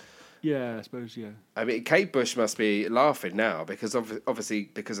 yeah, I suppose, yeah. I mean, Kate Bush must be laughing now, because obviously,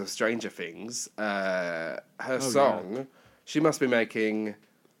 because of Stranger Things, her song, she must be making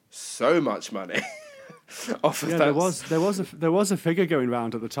so much money. off of Yeah, that. there was a figure going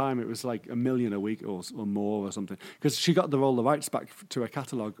around at the time. It was like $1 million a week or more or something, because she got all the rights back to her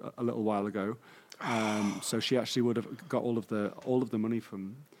catalogue a little while ago. So she actually would have got all of the money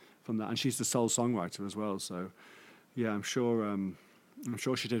from that, and she's the sole songwriter as well. So yeah, I'm sure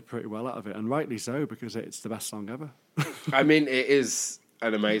she did pretty well out of it, and rightly so, because it's the best song ever. I mean, it is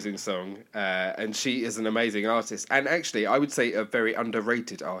an amazing song, and she is an amazing artist, and actually, I would say a very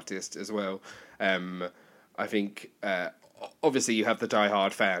underrated artist as well. I think, obviously, you have the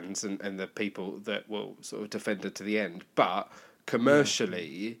die-hard fans and the people that will sort of defend her to the end, but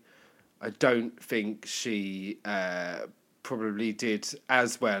commercially, I don't think she probably did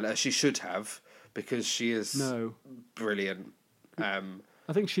as well as she should have, because she is brilliant. I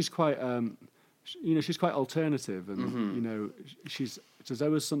think she's quite, she's quite alternative, and there's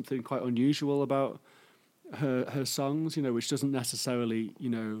always something quite unusual about her songs, which doesn't necessarily,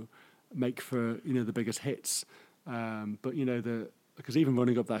 make for the biggest hits, but because even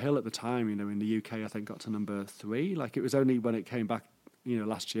Running Up That Hill at the time, in the UK, I think got to number 3. Like, it was only when it came back,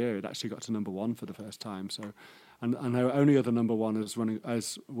 last year, it actually got to number 1 for the first time. So, and her only other number 1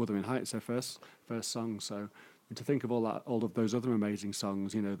 as Wuthering Heights, her first song. So, and to think of all of those other amazing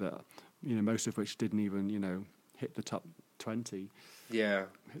songs, that most of which didn't even hit the top 20. Yeah.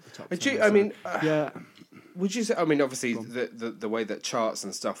 Hit the top And 10, yeah. Would you say? I mean, obviously, the way that charts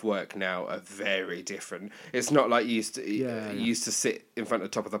and stuff work now are very different. It's not like you used to. You used to sit in front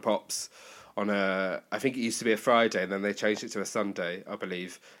of Top of the Pops on I think it used to be a Friday, and then they changed it to a Sunday, I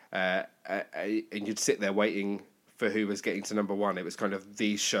believe. And you'd sit there waiting for who was getting to number 1. It was kind of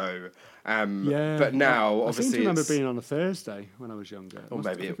the show. But now, obviously, I seem to remember being on a Thursday when I was younger. Or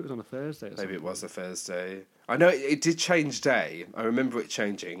maybe it was on a Thursday. Maybe it was a Thursday. I know it did change day. I remember it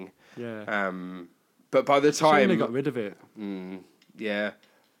changing. Yeah. But by the time they got rid of it. Yeah.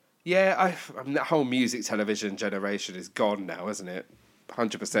 I mean, that whole music television generation is gone now, isn't it?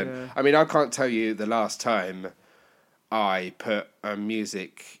 100%. Yeah. I mean, I can't tell you the last time I put a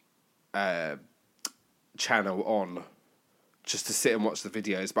music channel on just to sit and watch the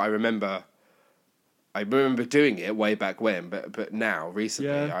videos, but I remember doing it way back when, but now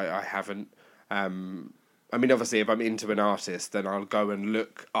recently I haven't. I mean, obviously, if I'm into an artist, then I'll go and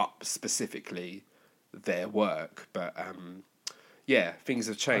look up specifically their work. But things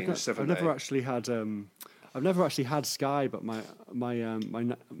have changed. I've never actually had Sky, but my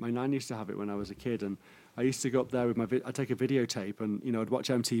nan used to have it when I was a kid, and I used to go up there with I'd take a videotape, and I'd watch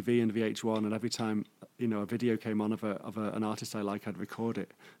MTV and VH1, and every time a video came on of an artist I like, I'd record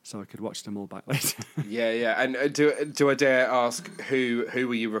it so I could watch them all back later. Yeah. And do I dare ask who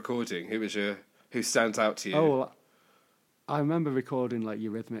were you recording? Who stands out to you? Oh, well, I remember recording like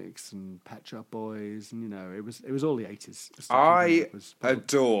Eurythmics and Pet Shop Boys, and it was all the 80s. I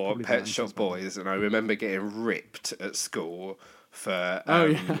adore Pet Shop Boys, and I remember getting ripped at school for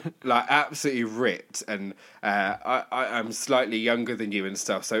like absolutely ripped, and I'm slightly younger than you and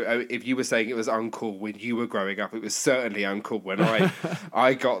stuff, so if you were saying it was uncool when you were growing up, it was certainly uncool when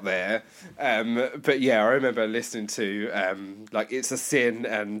I got there. But yeah, I remember listening to like It's a Sin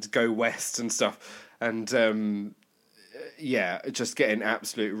and Go West and stuff, and just getting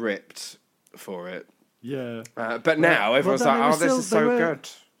absolute ripped for it. Yeah. But now everyone's like, this is so good.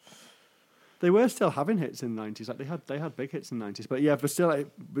 They were still having hits in the 90s. Like they had big hits in the 90s. But yeah, but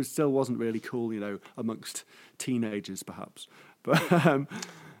still wasn't really cool, amongst teenagers perhaps. But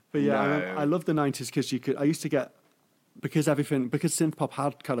yeah, I love the 90s because I used to get, because synth pop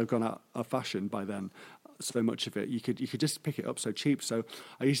had kind of gone out of fashion by then, so much of it you could just pick it up so cheap. So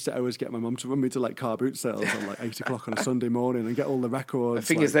I used to always get my mum to run me to like car boot sales on like 8 o'clock on a Sunday morning and get all the records.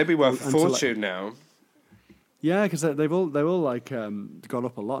 The thing is, they'd be worth a fortune now. Yeah, because they're all like gone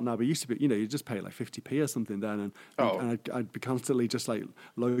up a lot now. But it used to be, you just pay like 50p or something then, and I'd be constantly just like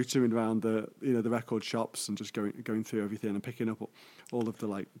loitering around the the record shops and just going through everything and picking up all of the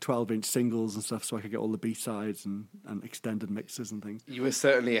like 12-inch singles and stuff, so I could get all the B-sides and extended mixes and things. You were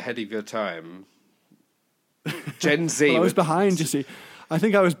certainly ahead of your time. Gen Z. Well, I was behind, you see. I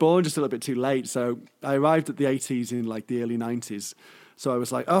think I was born just a little bit too late, so I arrived at the 80s in like the early 90s. So I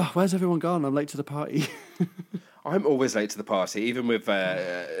was like, oh, where's everyone gone? I'm late to the party. I'm always late to the party, even with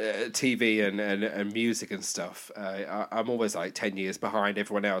TV and music and stuff. I'm always like 10 years behind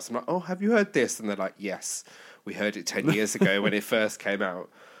everyone else. I'm like, oh, have you heard this? And they're like, yes, we heard it 10 years ago when it first came out.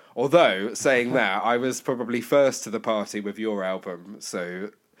 Although, saying that, I was probably first to the party with your album,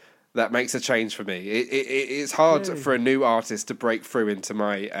 so that makes a change for me. It's hard for a new artist to break through into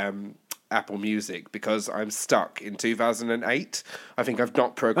my Apple Music because I'm stuck in 2008. I think I've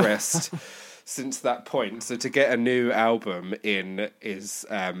not progressed since that point. So to get a new album in is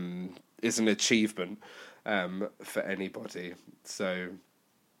is an achievement for anybody. So,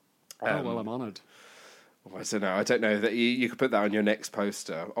 Oh, well, I'm honoured. I don't know. I don't know that you could put that on your next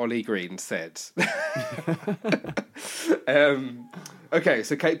poster. Ollie Green said. Okay,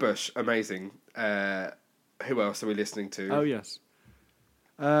 so Kate Bush, amazing. Who else are we listening to? Oh, yes.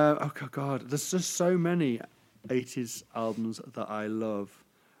 God, there's just so many 80s albums that I love.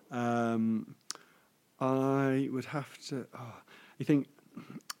 I would have to... you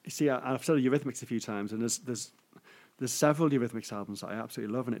see, I've said Eurythmics a few times, and there's several Eurythmics albums that I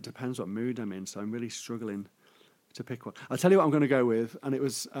absolutely love, and it depends what mood I'm in, so I'm really struggling to pick one. I'll tell you what I'm going to go with, and it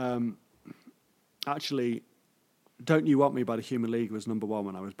was actually Don't You Want Me by the Human League was number 1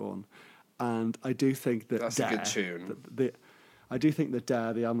 when I was born. And I do think that That's Dare, a good tune. I do think that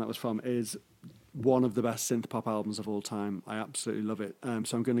Dare, the album that was from, is one of the best synth pop albums of all time. I absolutely love it.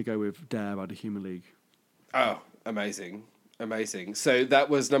 So I'm going to go with Dare by the Human League. Oh, amazing. Amazing. So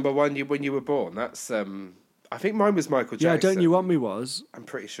that was number 1 when you were born. That's... I think mine was Michael Jackson. Yeah, Don't You Want Me was. I'm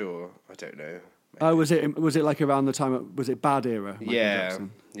pretty sure. I don't know. Maybe. Oh, was it like around the time? Was it Bad era? Michael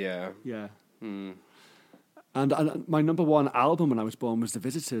Jackson? Yeah. Yeah. Mm. And my number 1 album when I was born was The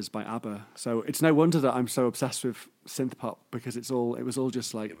Visitors by ABBA. So it's no wonder that I'm so obsessed with synth pop, because it was all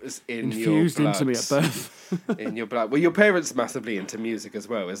just like It was in infused your into me blood. at birth. In your blood. Were your parents massively into music as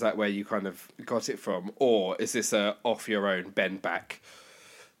well? Is that where you kind of got it from, or is this a off your own bend back?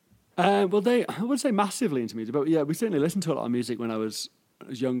 Well, I wouldn't say massively into music, but yeah, we certainly listened to a lot of music when I was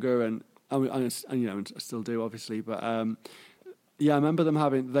younger, and I still do, obviously. But yeah, I remember them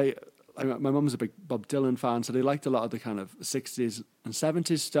having my mum was a big Bob Dylan fan, so they liked a lot of the kind of 60s and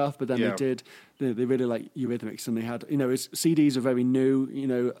 70s stuff. But then they really liked Eurythmics, and they had CDs are very new,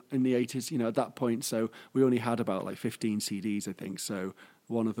 in the 80s, at that point. So we only had about like 15 CDs, I think. So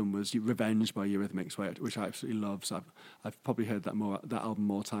one of them was Revenge by Eurythmics, which I absolutely love. So I've probably heard that album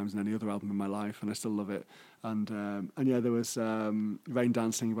more times than any other album in my life, and I still love it. And yeah, there was Rain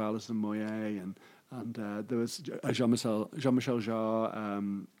Dancing by Alison Moyet, and there was Jean-Michel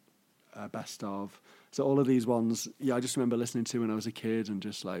Jarre, Best Of. So all of these ones, yeah, I just remember listening to when I was a kid, and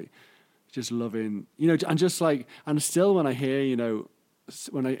just loving, and just like, and still when I hear,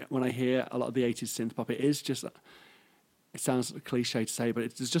 when I hear a lot of the 80s synth pop, it is just. It sounds cliche to say,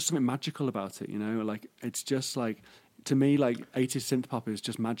 but there's just something magical about it, Like it's just like, to me, like 80s synth pop is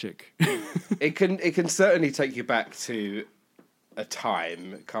just magic. It can certainly take you back to a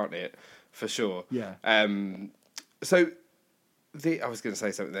time, can't it? For sure. Yeah. So I was going to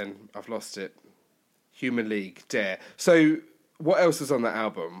say something then. I've lost it. Human League, Dare. So what else was on that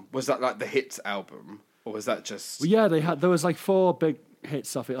album? Was that like the hits album, or was that just? Well, yeah, there was like 4 big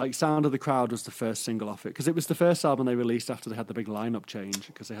hits off it. Like Sound of the Crowd was the first single off it, because it was the first album they released after they had the big lineup change,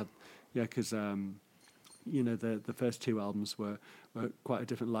 because they had the first 2 albums were quite a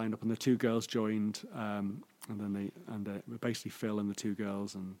different lineup, and the 2 girls joined, and then they were basically Phil and the 2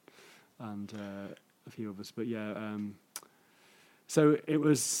 girls and a few others, but yeah, so it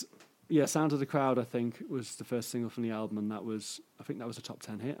was Sound of the Crowd, I think, was the first single from the album, and I think that was a top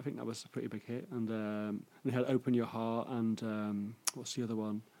 10 hit. I think that was a pretty big hit. And they had Open Your Heart, and what's the other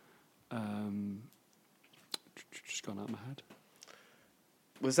one? Just gone out of my head.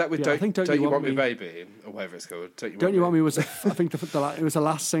 Was that with Don't You Want Me Baby, or whatever it's called? Don't You Want Me was, I think, it was the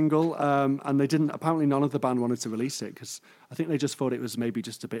last single, and they didn't. Apparently, none of the band wanted to release it, because I think they just thought it was maybe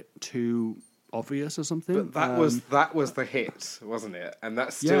just a bit too obvious or something. But that was the hit, wasn't it? And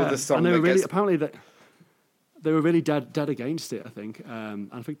that's still the song. And they that were really, gets... apparently they were really dead against it, I think. And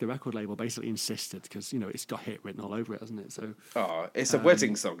I think the record label basically insisted, because it's got hit written all over it, hasn't it? So it's a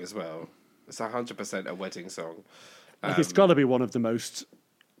wedding song as well. It's 100% a wedding song. Like it's got to be one of the most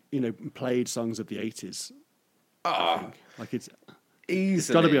played songs of the 80s. I think. Like it's easily. It's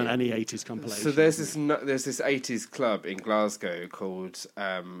got to be on any 80s compilation. So there's this 80s club in Glasgow called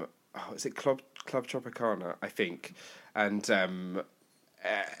is it Club Tropicana, I think, and the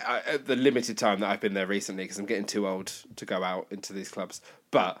limited time that I've been there recently, because I'm getting too old to go out into these clubs,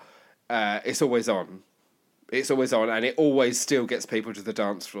 but it's always on. It's always on, and it always still gets people to the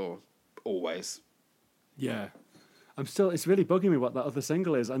dance floor. Always. Yeah. It's really bugging me what that other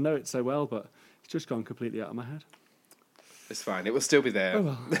single is. I know it so well, but it's just gone completely out of my head. It's fine. It will still be there.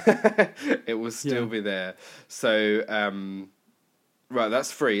 Oh, well. It will still be there. So, right,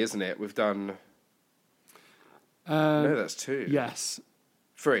 that's 3, isn't it? We've done... no, that's 2. Yes.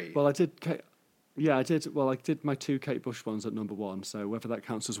 3. Well, I did... Yeah, I did. Well, I did my 2 Kate Bush ones at number 1, so whether that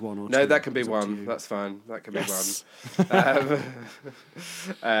counts as 1 or 2... No, that can be 1. That's fine. That can be 1.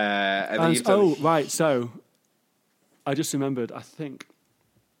 And then you've done... right, so... I just remembered, I think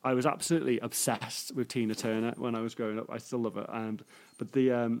I was absolutely obsessed with Tina Turner when I was growing up. I still love her, but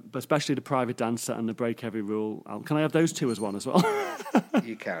especially the Private Dancer and the Break Every Rule album. Can I have those two as one as well?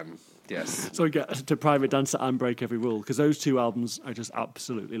 You can, yes. So I get to Private Dancer and Break Every Rule, because those two albums I just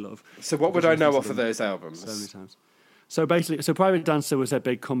absolutely love. So what would I know off of those albums? So many times. So basically, Private Dancer was their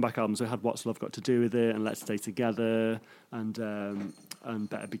big comeback album. So it had What's Love Got to Do with It, and Let's Stay Together, and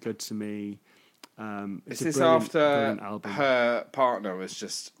Better Be Good to Me. Is this after her partner was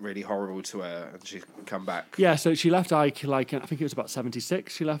just really horrible to her and she's come back? Yeah, so she left Ike, like, I think it was about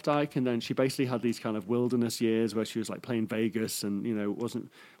 76, she left Ike, and then she basically had these kind of wilderness years where she was like playing Vegas and, you know,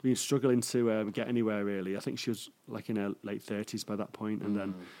 wasn't really struggling to get anywhere really. I think she was like in her late 30s by that point,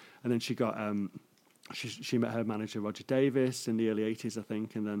 and then she got... She met her manager Roger Davis in the early 80s, I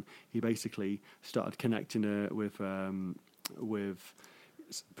think, and then he basically started connecting her with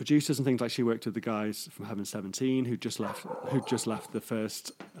producers and things. Like she worked with the guys from Heaven 17 who just left the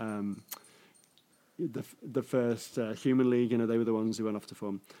first Human League. You know, they were the ones who went off to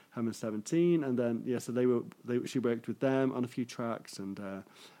form Heaven 17, and then she worked with them on a few tracks, and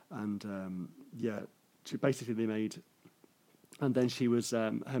they made. And then she was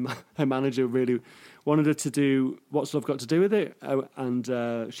her manager really wanted her to do What's Love Got to Do with It,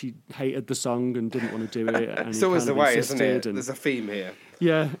 and she hated the song and didn't want to do it. And it's always the way, isn't it? There's a theme here.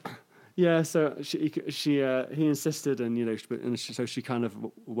 Yeah. So he insisted, and you know, so she kind of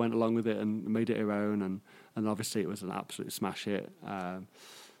went along with it and made it her own, and obviously it was an absolute smash hit. And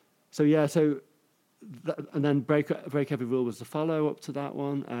then Break Every Rule was the follow up to that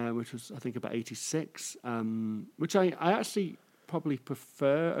one, which was I think about 86, which I actually probably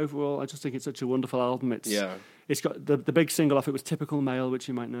prefer overall. I just think it's such a wonderful album. It's got the big single off it was Typical Male, which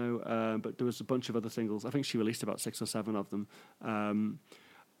you might know, but there was a bunch of other singles. I think she released about 6 or 7 of them,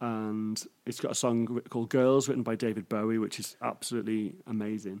 and it's got a song called Girls written by David Bowie, which is absolutely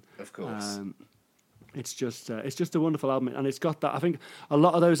amazing. Of course. It's just a wonderful album, and it's got that. I think a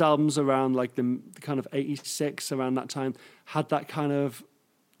lot of those albums around like the kind of 86, around that time, had that kind of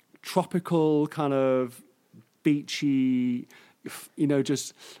tropical, kind of beachy, you know,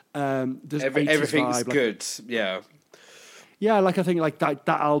 just everything's vibe, good. Yeah. Yeah, like I think like that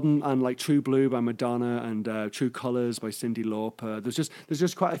album and like True Blue by Madonna and True Colours by Cyndi Lauper. There's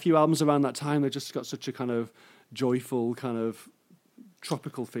just quite a few albums around that time that just got such a kind of joyful kind of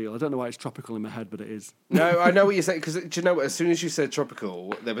tropical feel. I don't know why it's tropical in my head, but it is. No, I know what you're saying, because do you know what? As soon as you said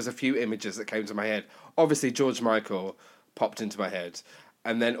tropical, there was a few images that came to my head. Obviously, George Michael popped into my head,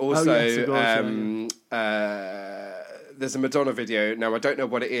 and then also there's a Madonna video. Now I don't know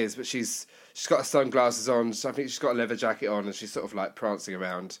what it is, but she's got her sunglasses on. So I think she's got a leather jacket on, and she's sort of like prancing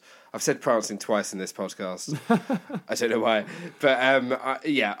around. I've said prancing twice in this podcast. I don't know why, but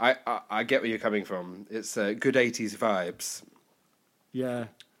I get where you're coming from. It's good 80s vibes. Yeah,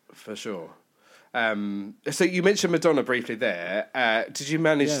 for sure. So you mentioned Madonna briefly there. Did you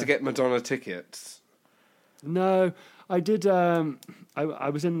manage to get Madonna tickets? No, I did. I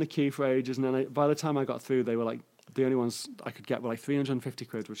was in the queue for ages, and then by the time I got through, they were like the only ones I could get were like 350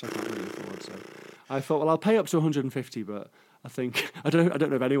 quid, which I can't really afford. So I thought, well, I'll pay up to 150, but I think I don't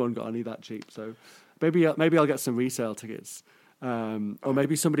know if anyone got any that cheap. So maybe I'll get some resale tickets, or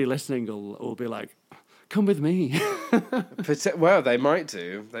maybe somebody listening will be like, come with me. Well, they might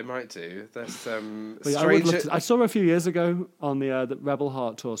do. There's strange. I saw her a few years ago on the Rebel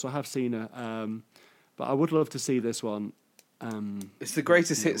Heart tour, so I have seen her. But I would love to see this one. It's the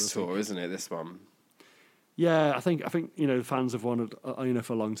greatest hits tour, isn't it? This one. Yeah, I think you know fans have wanted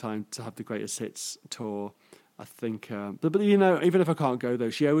for a long time to have the greatest hits tour. I think, but you know, even if I can't go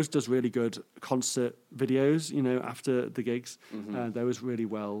though, she always does really good concert videos. You know, after the gigs, they're always really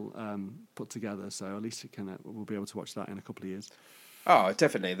well put together. So at least we'll be able to watch that in a couple of years. Oh,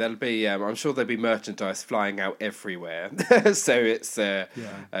 definitely. There'll be. I'm sure there'll be merchandise flying out everywhere. So it's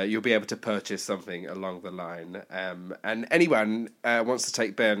you'll be able to purchase something along the line. And anyone wants to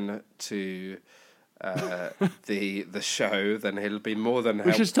take Ben to the show, then he'll be more than.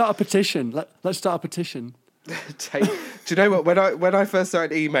 We should start a petition. Let's start a petition. Do you know what? When I first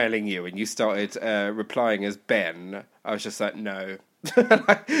started emailing you and you started replying as Ben, I was just like, no,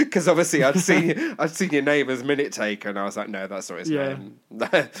 because obviously I'd seen your name as Minute Taker, and I was like, no, that's not his name.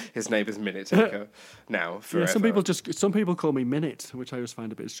 His name is Minute Taker now. Forever. Yeah, some people call me Minute, which I always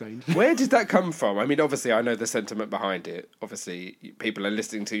find a bit strange. Where did that come from? I mean, obviously I know the sentiment behind it. Obviously, people are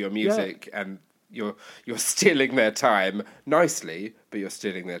listening to your music and. You're stealing their time nicely, but you're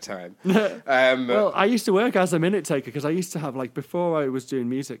stealing their time. Well, I used to work as a minute taker because I used to have before I was doing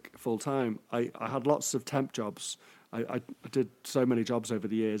music full time. I had lots of temp jobs. I did so many jobs over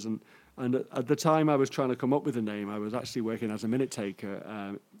the years, and at the time I was trying to come up with a name, I was actually working as a minute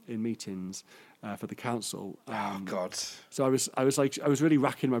taker in meetings for the council. Oh God. So I was really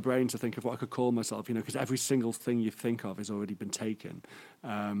racking my brain to think of what I could call myself, because every single thing you think of has already been taken.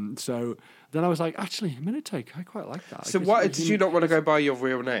 So then I was like, actually, a minute take, I quite like that. So why did you not want to go by your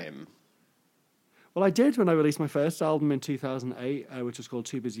real name? Well, I did when I released my first album in 2008, which was called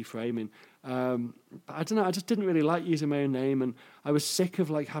Too Busy Framing. But I don't know, I just didn't really like using my own name, and I was sick of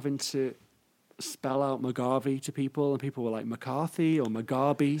having to spell out McGarvey to people, and people were like McCarthy or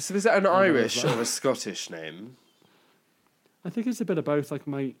McGarby. So is that an Irish or a Scottish name? I think it's a bit of both. Like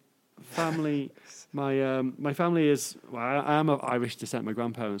my family, my family is. Well, I am of Irish descent. My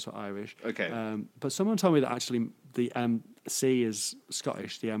grandparents were Irish. Okay. But someone told me that actually the C is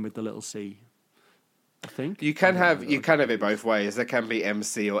Scottish. The M with the little C. I think You can have it both ways. There can be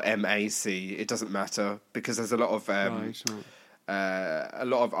MC or MAC. It doesn't matter because there's a lot of Right. a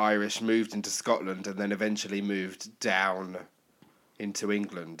lot of Irish moved into Scotland and then eventually moved down into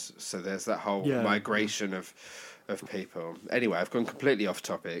England. So there's that whole Yeah. migration of people. Anyway, I've gone completely off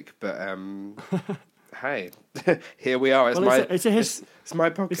topic, but hey, here we are. It's my podcast.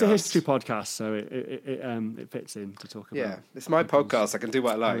 It's a history podcast, so it fits in to talk about. Yeah, it's my podcast. I can do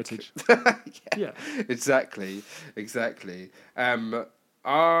what I like. heritage. yeah, Yeah. exactly. We've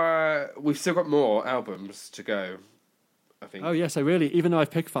still got more albums to go, I think. Oh yes, even though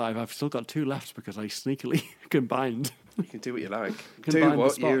I've picked 5, I've still got 2 left because I sneakily combined. You can do what you like. Combine Do the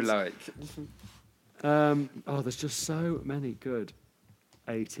what you spots. like. There's just so many good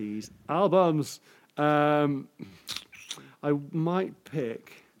 80s albums. I might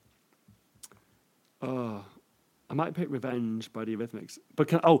pick. I might pick Revenge by the Eurythmics.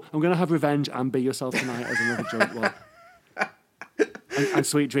 But I'm going to have Revenge and Be Yourself Tonight as another joint one. And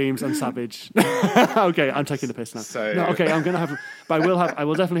Sweet Dreams and Savage. Okay, I'm taking the piss now. So- No, okay, I'm going to have. But I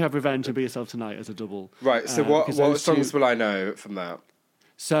will definitely have Revenge and Be Yourself Tonight as a double. Right. So because what those songs two- will I know from that?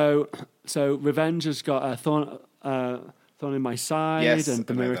 So Revenge has got Thorn in My Side Yes, and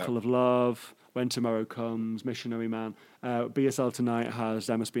The I know Miracle that. of Love, When Tomorrow Comes, Missionary Man. Be Yourself Tonight has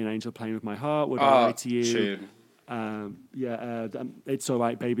There Must Be an Angel Playing With My Heart, Would I Lie to You? Tune. It's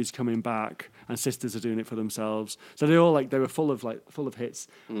Alright, Baby's Coming Back, and Sisters Are Doing It For Themselves. So they all they were full of hits.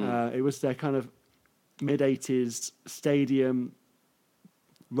 It was their kind of mid-80s stadium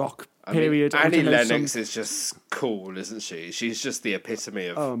rock period. I mean, Annie which I know Lennox is just cool, isn't she? She's just the epitome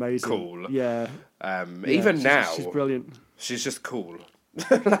of amazing. cool. Yeah. Even she's- now, she's brilliant. she's just cool.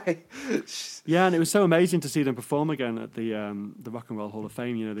 Yeah, and it was so amazing to see them perform again at the Rock and Roll Hall of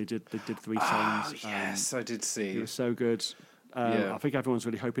Fame. They did 3 songs. Yes, I did It see. was so good. Yeah. I think everyone's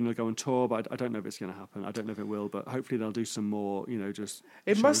really hoping they'll go on tour, but I don't know if it's going to happen. I don't know if it will, but hopefully they'll do some more. Just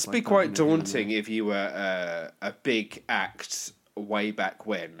It shows must like be that, quite here and daunting there. if you were a big act way back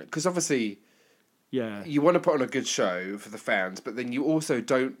when, because obviously Yeah, you want to put on a good show for the fans, but then you also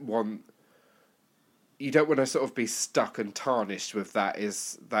don't want to sort of be stuck and tarnished with that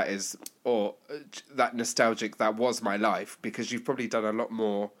nostalgic that was my life, because you've probably done a lot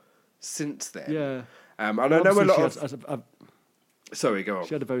more since then. yeah. And I know a lot of. Obviously, Sorry, go on.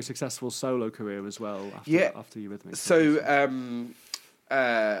 she had a very successful solo career as well. After Eurythmics. So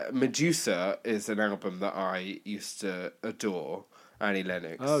Medusa is an album that I used to adore. Annie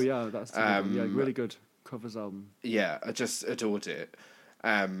Lennox. Oh yeah, that's the good one. Yeah, really good covers album. Yeah, I just adored it.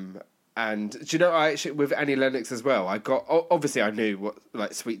 And do you know, I actually, with Annie Lennox as well, obviously I knew what,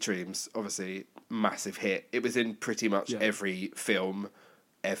 like, Sweet Dreams, obviously massive hit. It was in pretty much every film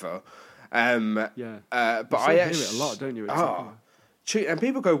ever. But Yeah. I You still actually hear it a lot, don't you? It's and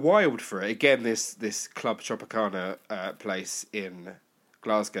people go wild for it. Again, this Club Tropicana place in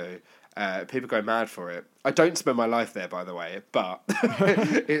Glasgow. People go mad for it. I don't spend my life there, by the way, but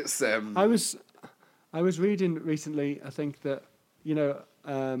it's. I was reading recently. I think that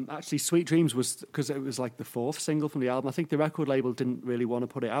actually Sweet Dreams was, because it was like the 4th single from the album. I think the record label didn't really want to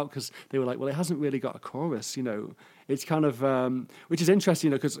put it out because they were like, well, it hasn't really got a chorus. It's kind of which is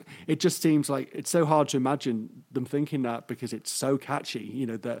interesting, because it just seems like it's so hard to imagine them thinking that, because it's so catchy.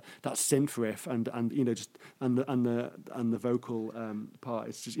 That synth riff and the vocal part.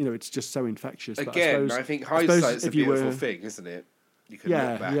 It's just it's just so infectious. But Again, I think hindsight's a if you beautiful were- thing, isn't it? You can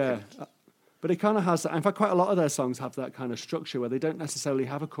look back. Yeah. And, But it kind of has that. In fact, quite a lot of their songs have that kind of structure where they don't necessarily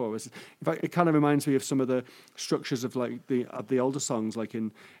have a chorus. In fact, it kind of reminds me of some of the structures of like the older songs, like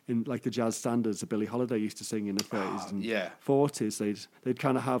in like the jazz standards that Billie Holiday used to sing in the 30s and yeah. 40s. They'd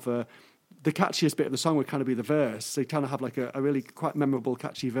kind of have the catchiest bit of the song would kind of be the verse. So you kind of have like a really quite memorable,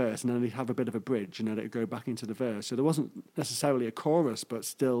 catchy verse, and then they'd have a bit of a bridge, and then it'd go back into the verse. So there wasn't necessarily a chorus, but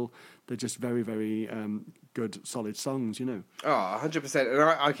still, they're just very, very good, solid songs, you know. Oh, 100%. And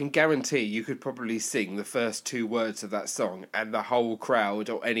I can guarantee you could probably sing the first 2 words of that song, and the whole crowd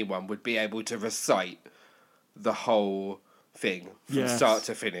or anyone would be able to recite the whole thing from Yes. start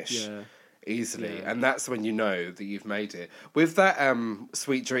to finish. Yeah. Easily, Yeah. and that's when you know that you've made it. With that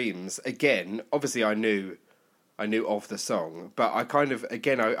Sweet Dreams, again, obviously I knew of the song, but I kind of,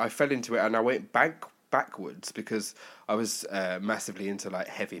 again, I fell into it and I went backwards because I was massively into like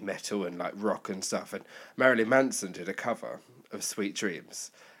heavy metal and like rock and stuff, and Marilyn Manson did a cover of Sweet Dreams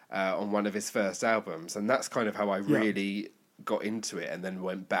on one of his first albums, and that's kind of how I really got into it and then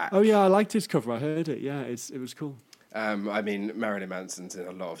went back. Oh yeah, I liked his cover. I heard it. Yeah, it was cool. I mean, Marilyn Manson's in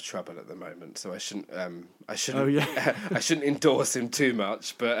a lot of trouble at the moment, so I shouldn't. Oh, yeah. I shouldn't endorse him too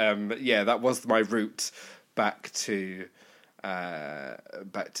much. But yeah, that was my route back to the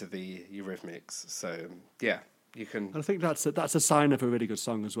Eurythmics. So yeah, you can. I think that's a sign of a really good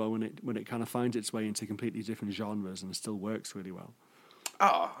song as well when it kind of finds its way into completely different genres and still works really well.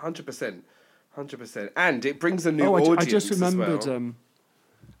 Oh, 100%. 100%. And it brings a new I audience just remembered. as well.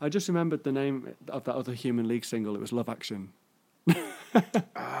 I just remembered the name of that other Human League single. It was Love Action.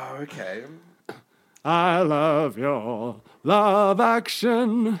 Oh, okay. I love your love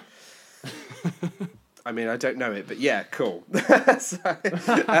action. I mean, I don't know it, but yeah, cool. You'll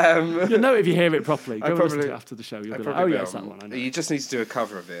know it if you hear it properly. Go and listen to it after the show. You'll be like, oh, will. yes, that one. I know. You just need to do a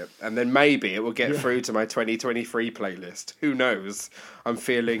cover of it, and then maybe it will get through to my 2023 playlist. Who knows? I'm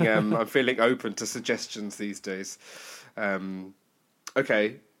feeling open to suggestions these days.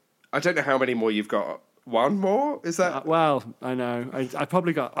 Okay, I don't know how many more you've got. One more? Is that? Well, I know.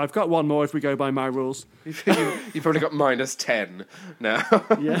 I've got one more if we go by my rules. You've probably got -10 now.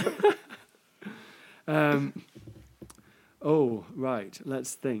 Yeah. Oh, right.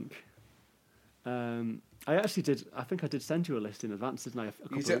 Let's think. I think I did send you a list in advance, didn't I?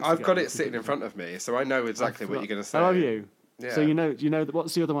 I've got it sitting in front of me, so I know exactly what you're going to say. Oh, have you? Yeah. So you know,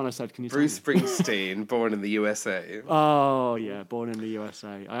 what's the other one I said? Can you Bruce tell me? Springsteen, Born in the USA. Oh, yeah, Born in the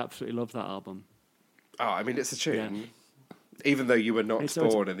USA. I absolutely love that album. Oh, I mean, it's a tune. Yeah. Even though you were not It's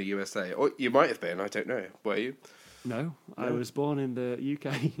born in the USA. Or you might have been, I don't know. Were you? No, I was born in the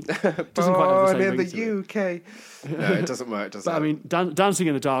UK. Born in the UK. No, it doesn't work, does it? But I mean, Dancing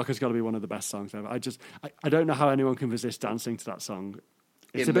in the Dark has got to be one of the best songs ever. I don't know how anyone can resist dancing to that song.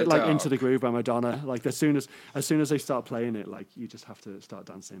 It's In a bit the like Into Dark. the Groove by Madonna. Like as soon as they start playing it, like you just have to start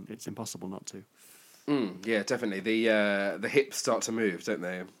dancing. It's impossible not to. Yeah, definitely. The hips start to move, don't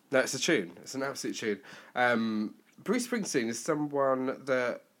they? No, it's a tune. It's an absolute tune. Bruce Springsteen is someone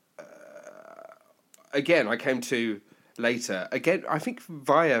that, again, I came to later. Again, I think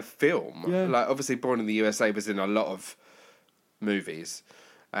via film. Yeah. Like, obviously, Born in the USA was in a lot of movies.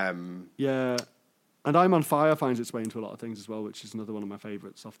 Yeah, and I'm on Fire finds its way into a lot of things as well, which is another one of my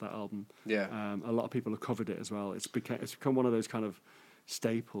favourites off that album. Yeah. A lot of people have covered it as well. It's become one of those kind of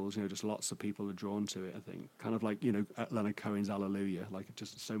staples. You know, just lots of people are drawn to it. I think kind of like Leonard Cohen's Hallelujah. Like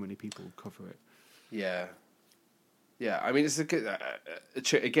just so many people cover it. Yeah. Yeah, I mean, it's a good...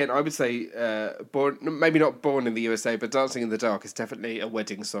 again, I would say, maybe not Born in the USA, but Dancing in the Dark is definitely a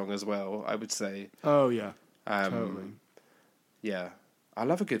wedding song as well, I would say. Oh, yeah. Totally. Yeah. I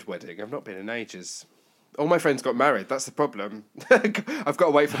love a good wedding. I've not been in ages. All my friends got married. That's the problem. I've got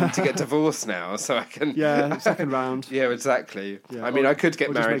to wait for them to get divorced now, so I can... Yeah, second round. Yeah, exactly. Yeah, I mean, I could get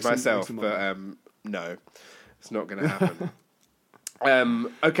or just married make some- myself, make some but no. It's not going to happen.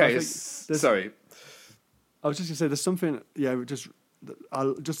 Okay, sorry. I was just going to say, there's something,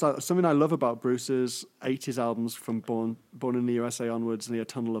 something I love about Bruce's 80s albums from Born in the USA onwards, and he had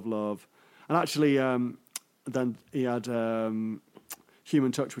Tunnel of Love. And actually, then he had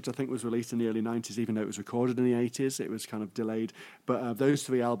Human Touch, which I think was released in the early 90s, even though it was recorded in the 80s. It was kind of delayed. But those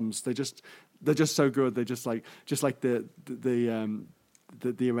 3 albums, they're just so good. They're just like the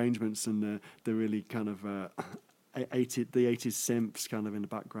arrangements and the really kind of... the 80s synths kind of in the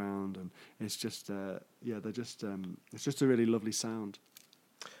background, and it's just it's just a really lovely sound.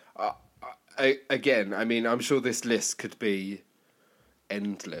 Again, I mean, I'm sure this list could be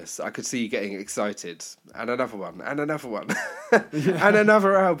endless. I could see you getting excited, and another one, and another one, and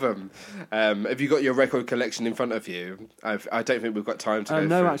another album. Have you got your record collection in front of you? I don't think we've got time to go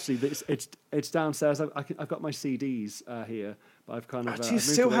No, through. actually, it's downstairs. I've got my CDs here, but I've kind of. Do you I've moved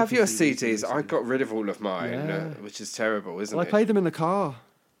still away have from your CDs CDs? I recently. got rid of all of mine, Yeah. which is terrible, isn't Well, I it? played them in the car.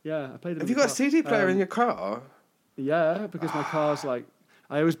 Yeah, I played them. Have in you the got a car. CD player in your car? Yeah, because my car's like.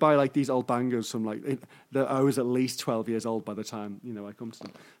 I always buy like these old bangers from I was at least 12 years old by the time I come to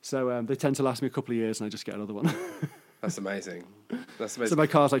them. So they tend to last me a couple of years, and I just get another one. That's amazing. So my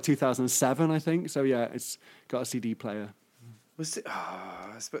car's like 2007, I think. So yeah, it's got a CD player.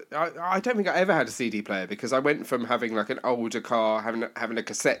 I don't think I ever had a CD player, because I went from having like an older car, having a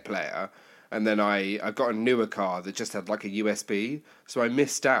cassette player, and then I got a newer car that just had like a USB. So I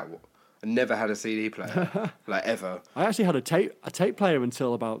missed out. I never had a CD player, like ever. I actually had a tape player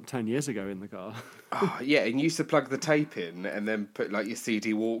until about 10 years ago in the car. Oh, yeah, and you used to plug the tape in and then put like your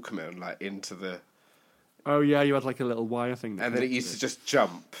CD Walkman like into the... Oh yeah, you had like a little wire thing. And then it used to just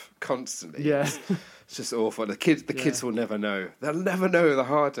jump constantly. Yeah. It's just awful. The kids will never know. They'll never know the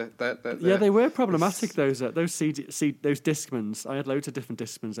harder. Yeah, they were problematic, those Discmans. I had loads of different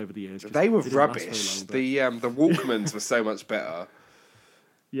Discmans over the years. They were didn't last rubbish. very long, The Walkmans were so much better.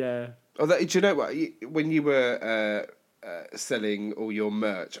 Yeah. Although, do you know what? When you were selling all your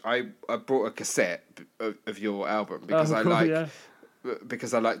merch, I brought a cassette of your album because I like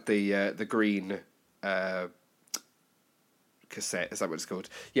the green cassette. Is that what it's called?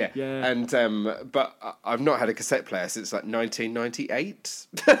 Yeah. And but I've not had a cassette player since like 1998,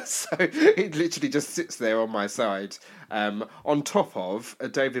 so it literally just sits there on my side, on top of a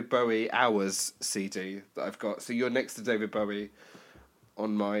David Bowie Hours CD that I've got. So you're next to David Bowie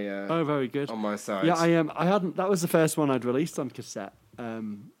on my very good on my side. Yeah, I hadn't. That was the first one I'd released on cassette.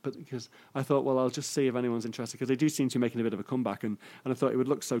 But because I thought, well, I'll just see if anyone's interested, because they do seem to be making a bit of a comeback, and I thought it would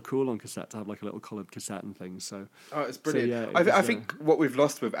look so cool on cassette to have like a little coloured cassette and things. So it's brilliant. So, yeah, I think what we've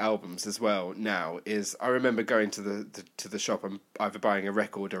lost with albums as well now is, I remember going to the shop and either buying a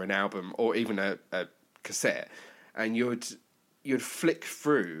record or an album or even a cassette, and you'd flick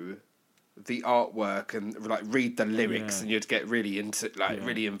through the artwork and like read the lyrics, and you'd get really into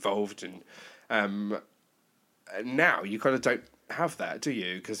really involved, and now you kind of don't have that, do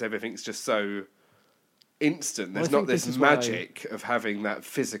you? Because everything's just so instant. There's not this magic of having that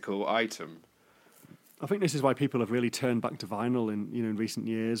physical item. I think this is why people have really turned back to vinyl in recent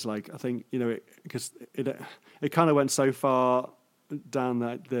years. Like, I think because it kind of went so far down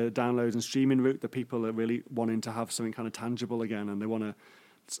the downloads and streaming route that people are really wanting to have something kind of tangible again, and they want to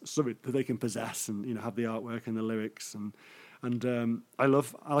something that they can possess and have the artwork and the lyrics and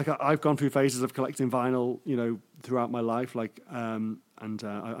I've gone through phases of collecting vinyl throughout my life, I'm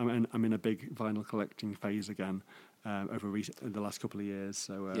in a big vinyl collecting phase again over the last couple of years.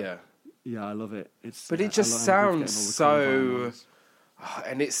 So yeah, I love it. But it just sounds so.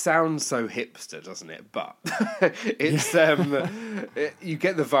 And it sounds so hipster, doesn't it? But it's you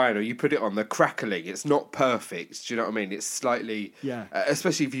get the vinyl, you put it on, the crackling. It's not perfect. Do you know what I mean? It's slightly,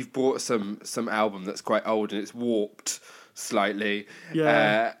 especially if you've bought some album that's quite old and it's warped slightly.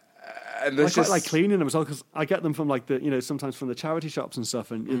 Yeah. And I quite like cleaning them as well, because I get them from sometimes from the charity shops and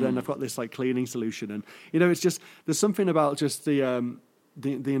stuff, and then I've got this like cleaning solution, and it's just, there's something about just the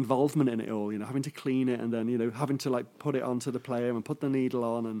involvement in it all, having to clean it and then having to like put it onto the player and put the needle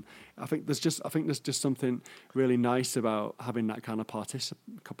on, and I think there's just something really nice about having that kind of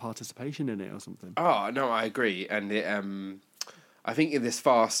participation in it or something. Oh no, I agree, and I think in this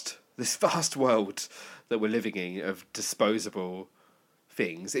fast world that we're living in of disposable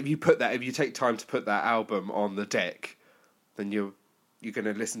things, if you take time to put that album on the deck, then you're going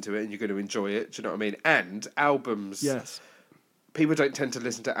to listen to it and you're going to enjoy it. Do you know what I mean? And albums, yes. People don't tend to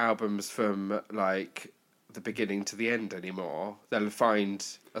listen to albums from like the beginning to the end anymore. They'll find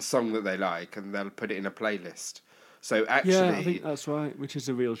a song that they like and they'll put it in a playlist. So actually, yeah, I think that's right, which is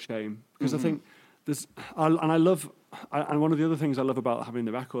a real shame, because I think and one of the other things I love about having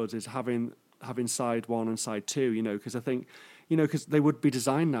the records is having side one and side two. Because I think because they would be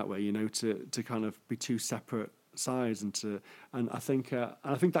designed that way, to kind of be two separate sides, and I think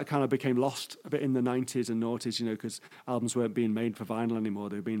that kind of became lost a bit in the 90s and noughties, because albums weren't being made for vinyl anymore;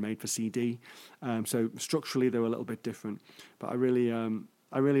 they were being made for CD. So structurally, they were a little bit different. But I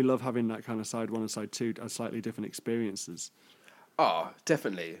really love having that kind of side one and side two as slightly different experiences. Oh,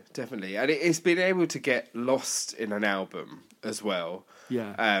 definitely, and it's been able to get lost in an album as well.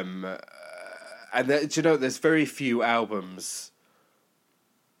 Yeah. And there's very few albums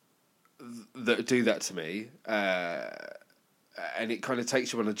that do that to me, and it kind of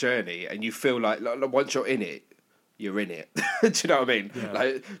takes you on a journey, and you feel like once you're in it, you're in it. Do you know what I mean? Yeah.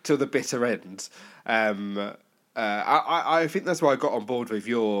 Like till the bitter end. I think that's why I got on board with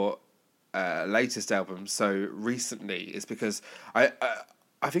your latest album so recently, is because I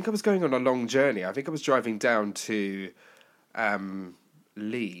think I was going on a long journey. I think I was driving down to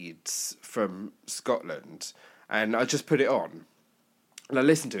Leeds from Scotland, and I just put it on. And I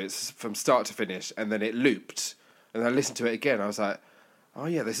listened to it from start to finish, and then it looped. And I listened to it again. I was like, oh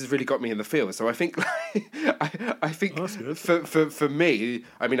yeah, this has really got me in the field. So I think, I think Oh, that's good. for me,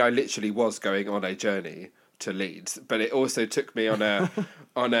 I mean, I literally was going on a journey to Leeds, but it also took me on a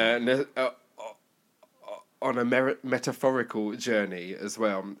metaphorical journey as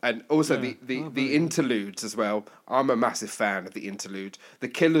well, and also the interludes as well. I'm a massive fan of the interlude. The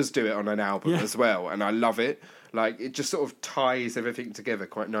Killers do it on an album as well, and I love it. Like, it just sort of ties everything together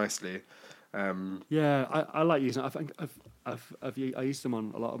quite nicely. Yeah, I like using it. I think I used them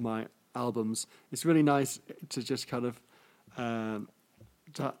on a lot of my albums. It's really nice to just kind of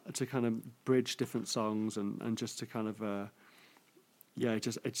to kind of bridge different songs and just to kind of it's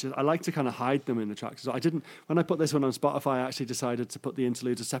just I like to kind of hide them in the tracks. So I didn't, when I put this one on Spotify, I actually decided to put the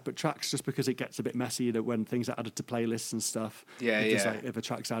interludes as separate tracks just because it gets a bit messy that when things are added to playlists and stuff. Just like if a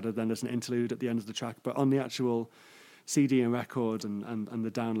track's added, then there's an interlude at the end of the track. But on the actual CD and record and the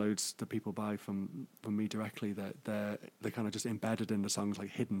downloads that people buy from me directly, they're kind of just embedded in the songs, like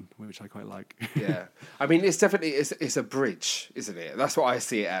hidden, which I quite like. Yeah, I mean, it's definitely it's a bridge, isn't it? That's what I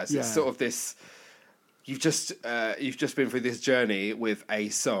see it as. Yeah. It's sort of this. You've just been through this journey with a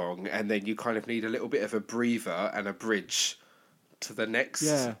song, and then you kind of need a little bit of a breather and a bridge to the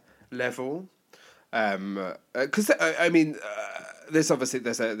next level. Because I mean, there's a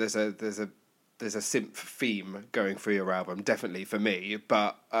synth theme going through your album, definitely for me.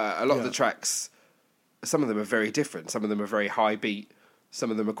 But a lot of the tracks, some of them are very different. Some of them are very high beat. Some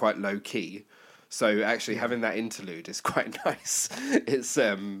of them are quite low key. So actually having that interlude is quite nice. It's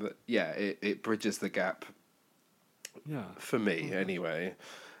it bridges the gap. Yeah. For me, anyway.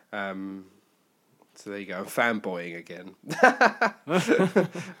 So there you go. I'm fanboying again.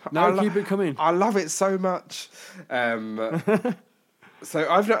 Keep it coming. I love it so much. So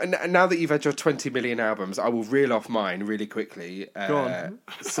I've now that you've had your 20 million albums, I will reel off mine really quickly. Go on.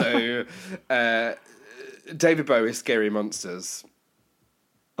 So David Bowie, Scary Monsters.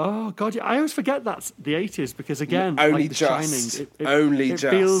 Oh God! Yeah, I always forget that's the 80s because again, Only like The just. Shining,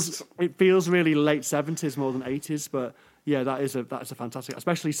 it feels really late 70s more than 80s. But yeah, that's a fantastic,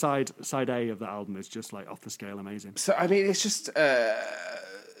 especially side A of the album is just like off the scale, amazing. So I mean, it's just.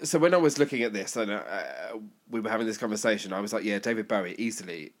 So when I was looking at this and we were having this conversation, I was like, yeah, David Bowie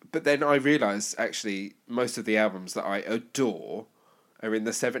easily. But then I realised actually most of the albums that I adore are in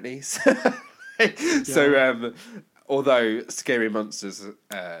the 70s. So. Although Scary Monsters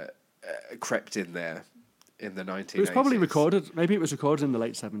crept in there in the 1980s. It was probably recorded. Maybe it was recorded in the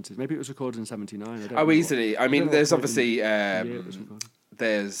late 70s. Maybe it was recorded in 79. I don't know easily. I mean, there's obviously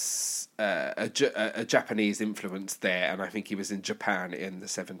there's a Japanese influence there, and I think he was in Japan in the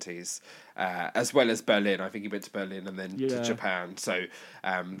 70s, as well as Berlin. I think he went to Berlin and then to Japan. So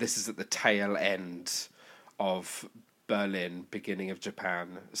this is at the tail end of Berlin, beginning of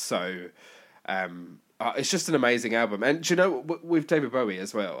Japan. So. It's just an amazing album. And do you know, with David Bowie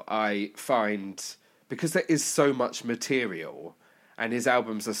as well, I find, because there is so much material and his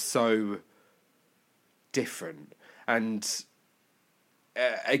albums are so different, and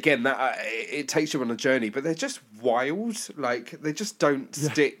again, that it takes you on a journey, but they're just wild. Like, they just don't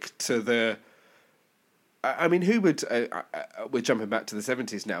stick to the... I mean, who would... we're jumping back to the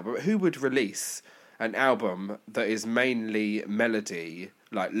 70s now, but who would release an album that is mainly melody,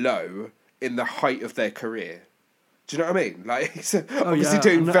 like low, in the height of their career? Do you know what I mean? Like, obviously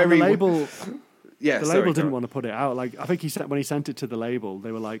doing very... The label, the label didn't want to put it out. Like, I think when he sent it to the label,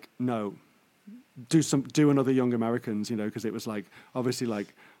 they were like, no, do another Young Americans, because it was like, obviously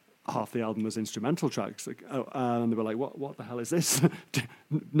like half the album was instrumental tracks. Like, and they were like, what the hell is this?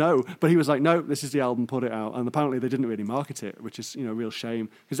 No. But he was like, no, this is the album, put it out. And apparently they didn't really market it, which is, a real shame.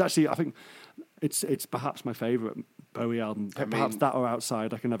 Because actually, I think it's perhaps my favourite Bowie album. Perhaps that or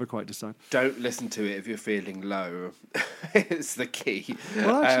Outside, I can never quite decide. Don't listen to it if you're feeling low. It's the key.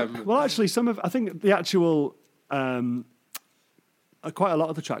 Well, actually, I think the actual... quite a lot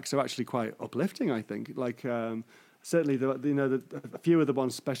of the tracks are actually quite uplifting, I think. Like... certainly, a few of the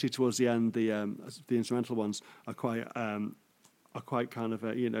ones, especially towards the end, the instrumental ones are quite kind of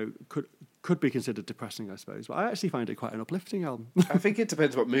could be considered depressing, I suppose. But I actually find it quite an uplifting album. I think it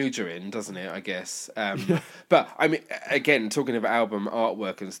depends what mood you're in, doesn't it? I guess. But I mean, again, talking about album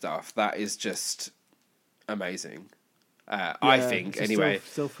artwork and stuff, that is just amazing. I think, anyway.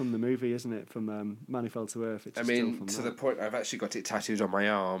 Still from the movie, isn't it? From Man Who Fell to Earth. It's to the point I've actually got it tattooed on my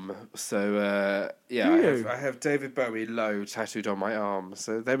arm. So, I have David Bowie Low tattooed on my arm.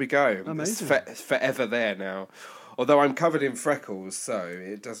 So there we go. Amazing. It's forever there now. Although I'm covered in freckles, so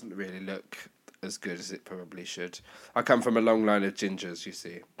it doesn't really look as good as it probably should. I come from a long line of gingers, you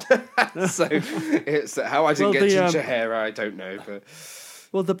see. So it's how I didn't get ginger hair, I don't know, but...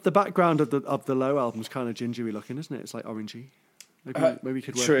 Well, the background of the Low album is kind of gingery looking, isn't it? It's like orangey. Maybe you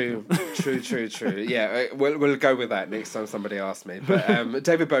could work True, with true. Yeah, we'll go with that next time somebody asks me. But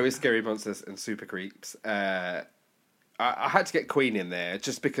David Bowie, Scary Monsters, and Super Creeps. I had to get Queen in there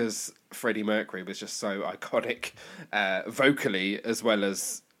just because Freddie Mercury was just so iconic, vocally as well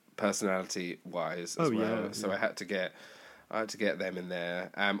as personality-wise as well. Yeah, So yeah. I had to get them in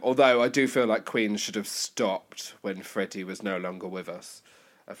there. Although I do feel like Queen should have stopped when Freddie was no longer with us.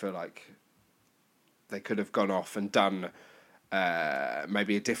 I feel like they could have gone off and done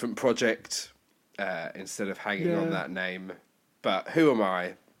maybe a different project instead of hanging on Yeah. that name. But who am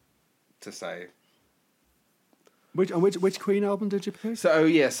I to say? Which Queen album did you pick? So,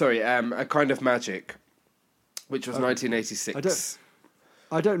 A Kind of Magic, which was 1986.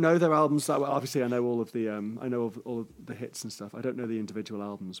 I don't know their albums that well. Obviously, I know all of the all of the hits and stuff. I don't know the individual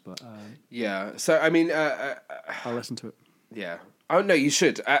albums, but Yeah. So, I mean, I'll listen to it. yeah. Oh, no, you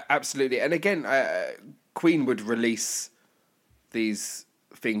should. Absolutely. And again, Queen would release these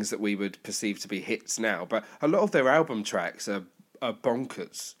things that we would perceive to be hits now, but a lot of their album tracks are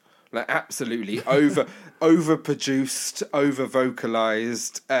bonkers. Like, absolutely overproduced,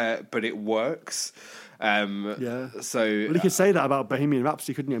 over-vocalized, but it works. Yeah. So Well, you could say that about Bohemian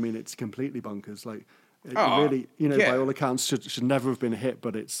Rhapsody, couldn't you? I mean, it's completely bonkers. Like, it Oh, really, yeah. by all accounts, should never have been a hit,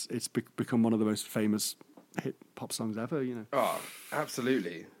 but it's become one of the most famous hit pop songs ever. Oh,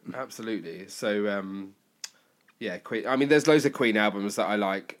 absolutely. So, yeah, Queen. I mean, there's loads of Queen albums that I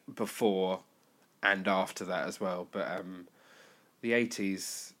like before and after that as well. But the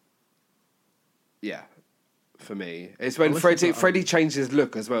 80s, yeah, for me, it's when listen to that Freddie changed his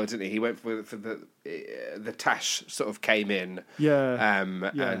look as well, didn't he? He went for the tash sort of came in. Yeah.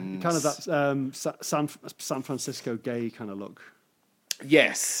 Yeah, and kind of that San Francisco gay kind of look.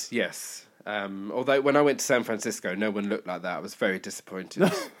 Yes. Although when I went to San Francisco, no one looked like that. I was very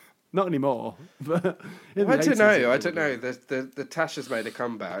disappointed. Not anymore. But in I the don't 80s, know. it I don't probably- know. The Tash has made a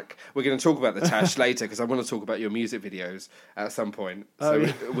comeback. We're going to talk about the Tash later because I want to talk about your music videos at some point. So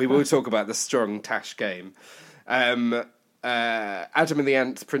yeah. we will talk about the strong Tash game. Adam and the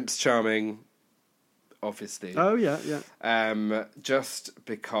Ants, Prince Charming, obviously. Oh yeah. Just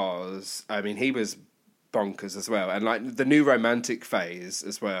because, I mean, he was bonkers as well. And like the new romantic phase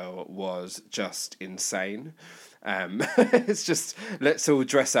as well was just insane. It's just, let's all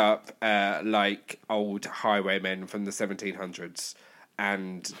dress up like old highwaymen from the 1700s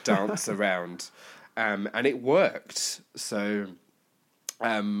and dance around. And it worked. So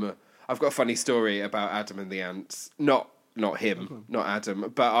I've got a funny story about Adam and the Ants. Not him, not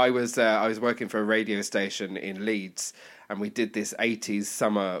Adam, but I was working for a radio station in Leeds, and we did this 80s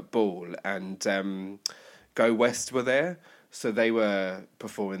summer ball, and Go West were there, so they were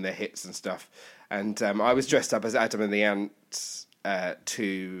performing their hits and stuff, and I was dressed up as Adam and the Ants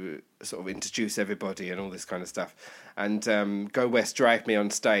to sort of introduce everybody and all this kind of stuff, and Go West dragged me on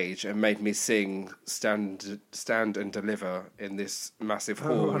stage and made me sing Stand and Deliver in this massive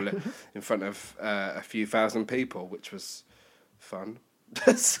hall in front of a few thousand people, which was fun.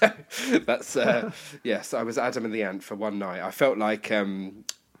 So that's yes, I was Adam and the Ant for one night. I felt like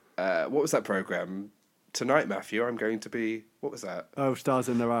what was that program? Tonight, Matthew, I'm going to be, what was that? Oh, Stars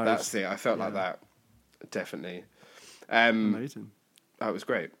in Their Eyes. That's it. I felt like that. Definitely. Amazing. That was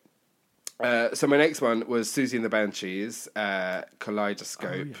great. So my next one was Susie and the Banshees,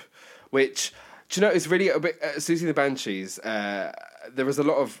 Kaleidoscope, which, do you know, it's really a bit, Susie and the Banshees, there was a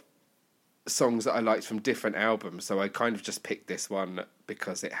lot of songs that I liked from different albums, so I kind of just picked this one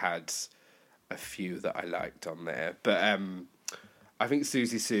because it had a few that I liked on there. But I think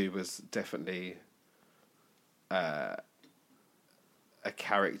Susie Sue was definitely a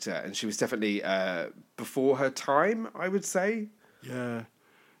character, and she was definitely before her time, I would say. Yeah.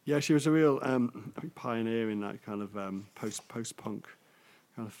 Yeah, she was a real pioneer in that kind of post-punk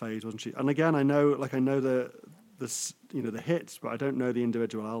kind of phase, wasn't she? And again, I know the hits, but I don't know the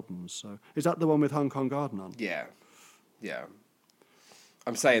individual albums. So, is that the one with Hong Kong Garden on? Yeah.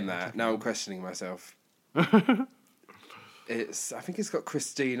 I'm saying that now. I'm questioning myself. I think it's got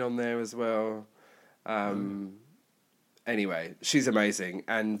Christine on there as well. Anyway, she's amazing,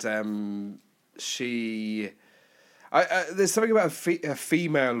 and there's something about a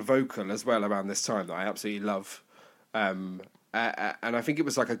female vocal as well around this time that I absolutely love, and I think it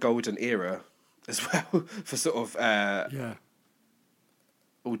was like a golden era as well for sort of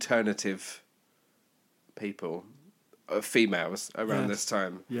alternative people, females around this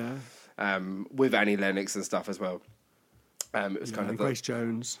time. Yeah. With Annie Lennox and stuff as well. It was kind of Grace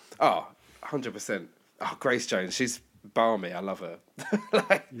Jones. 100%. Oh, Grace Jones, she's balmy. I love her.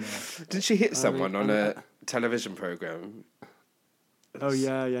 Did she hit someone on a television program? Oh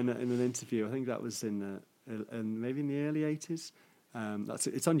yeah, in an interview. I think that was in maybe in the early 80s.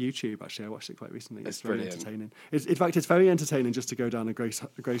 It's on YouTube, actually. I watched it quite recently. It's very brilliant. entertaining. In fact, it's very entertaining just to go down a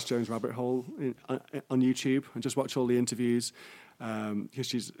Grace Jones rabbit hole on YouTube and just watch all the interviews, because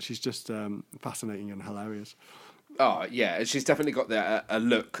she's just fascinating and hilarious. Oh yeah, she's definitely got a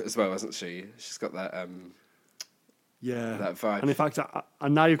look as well, hasn't she? She's got that Yeah, that vibe. And in fact,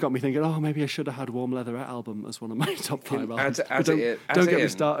 and now you've got me thinking, oh, maybe I should have had Warm Leatherette album as one of my top 5 albums. Don't get me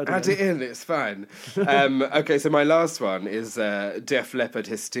started. Add it in, it's fine. Okay, so my last one is Def Leppard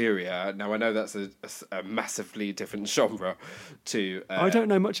Hysteria. Now, I know that's a massively different genre to... I don't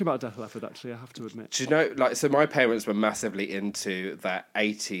know much about Def Leppard, actually, I have to admit. Do you know, like, so my parents were massively into that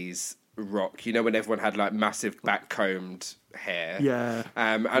 80s rock, you know, when everyone had, like, massive back-combed hair. Yeah.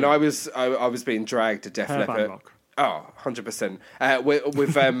 And I was being dragged to Def Hairband Leppard. rock. Oh, 100%.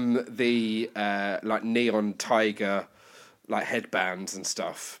 With the like neon tiger like headbands and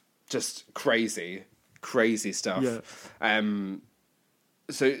stuff. Just crazy stuff. Yeah.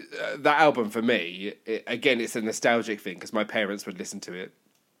 So that album for me, again, it's a nostalgic thing because my parents would listen to it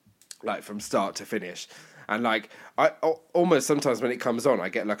like from start to finish. And like, I almost sometimes when it comes on, I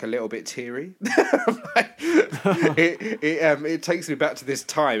get like a little bit teary. It takes me back to this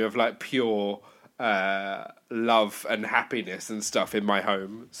time of like pure love and happiness and stuff in my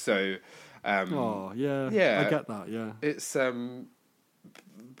home. So, Oh yeah, yeah, I get that. Yeah, it's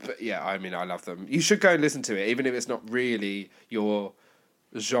but yeah, I mean, I love them. You should go and listen to it, even if it's not really your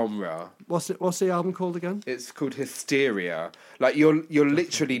genre. What's the album called again? It's called Hysteria. Like you'll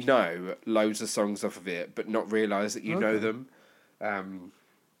literally know loads of songs off of it, but not realise that you know them.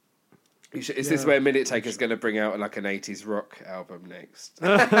 Is this where Minute Taker's going to bring out like an 80s rock album next?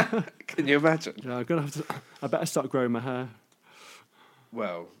 Can you imagine? Yeah, I'm gonna have to. I better start growing my hair.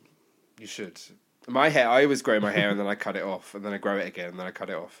 Well, you should. My hair, I always grow my hair and then I cut it off, and then I grow it again, and then I cut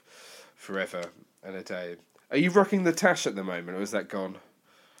it off forever and a day. Are you rocking the tash at the moment, or is that gone?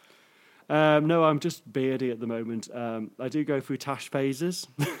 No, I'm just beardy at the moment. I do go through tash phases.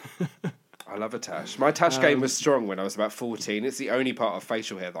 I love a tash. My tash game was strong when I was about 14. It's the only part of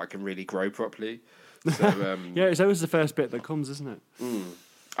facial hair that I can really grow properly. So, Yeah, it's always the first bit that comes, isn't it?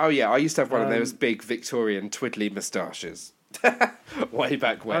 Oh yeah, I used to have one of those big Victorian twiddly moustaches. Way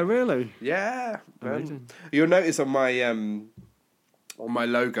back when. Oh, really? Yeah. Amazing. You'll notice on my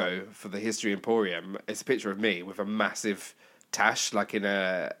logo for the History Emporium, it's a picture of me with a massive tash, like in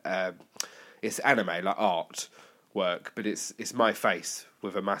it's anime, like art work, but it's my face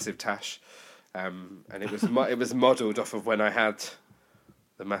with a massive tash, and it was it was modelled off of when I had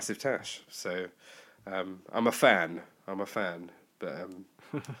the massive tash. So I'm a fan, but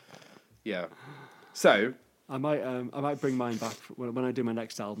yeah. So I might bring mine back when I do my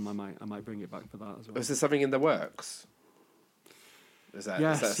next album. I might bring it back for that as well. is there something in the works? Is that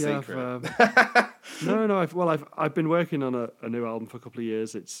a secret? No. I've been working on a new album for a couple of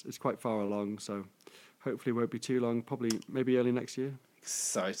years. It's quite far along, so hopefully it won't be too long. Probably maybe early next year.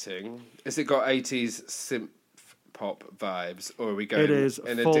 Exciting. Has it got 80s synth pop vibes, or are we going It is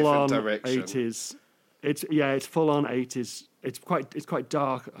in a full different on direction? 80s. It's full on 80s. It's quite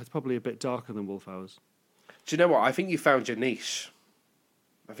dark. It's probably a bit darker than Wolf Hours. Do you know what? I think you found your niche.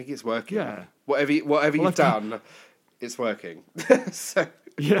 I think it's working. Yeah. Whatever you've done, it's working. So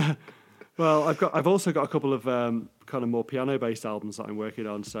Yeah. Well, I've also got a couple of kind of more piano-based albums that I'm working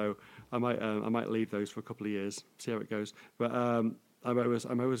on, so I might leave those for a couple of years, see how it goes. But I'm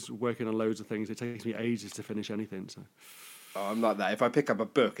always working on loads of things. It takes me ages to finish anything. So. oh, I'm like that. If I pick up a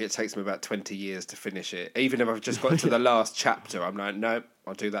book, it takes me about 20 years to finish it. Even if I've just got to the last chapter, I'm like, no,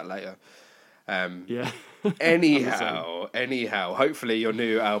 I'll do that later. Yeah. Anyhow, hopefully your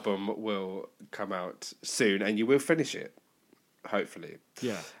new album will come out soon and you will finish it. Hopefully.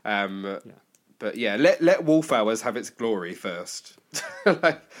 Yeah. But yeah, let Wolf Hours have its glory first.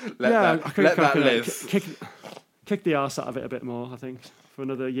 let that live. Kick the arse out of it a bit more, I think, for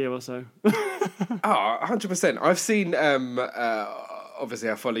another year or so. 100%. I've seen, obviously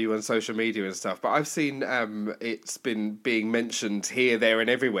I follow you on social media and stuff, but I've seen it's been being mentioned here, there and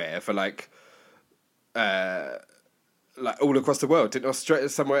everywhere for like all across the world. Didn't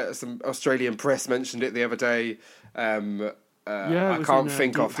some Australian press mentioned it the other day? I can't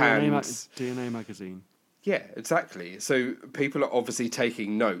think offhand. DNA magazine. Yeah, exactly. So people are obviously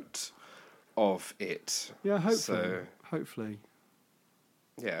taking note of it. Yeah, hopefully. So, hopefully.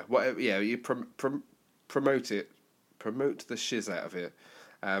 Yeah, whatever. Yeah, you promote it, promote the shiz out of it.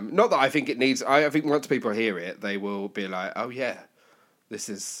 Not that I think it needs. I think once people hear it, they will be like, "Oh yeah, this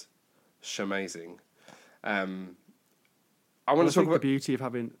is amazing." I want to talk about the beauty of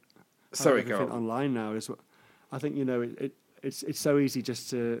having everything online now is what I think. It's so easy just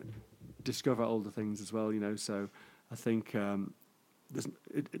to discover older things as well. So I think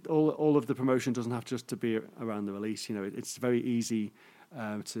all of the promotion doesn't have just to be around the release. You know, it's very easy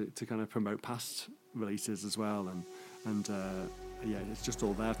to kind of promote past releases as well, and yeah, it's just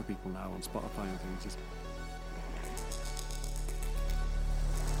all there for people now on Spotify and things.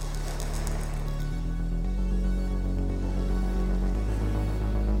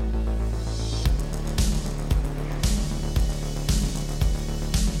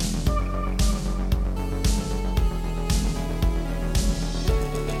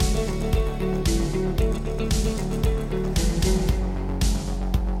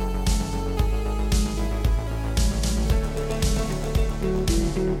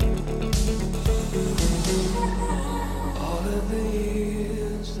 All of the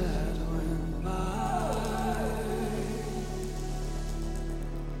years that went by,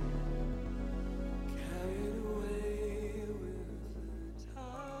 carried away with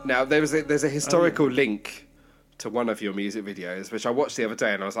time. Now there's a historical link to one of your music videos, which I watched the other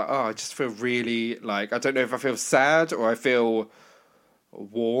day, and I was like, oh, I just feel really like, I don't know if I feel sad or I feel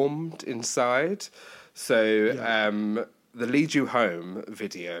warmed inside. So the Lead You Home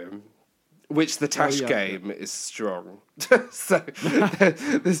video, which the Tash game is strong. So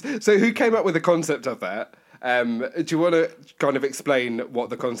who came up with the concept of that? Do you want to kind of explain what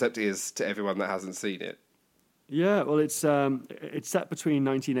the concept is to everyone that hasn't seen it? Yeah, well, it's set between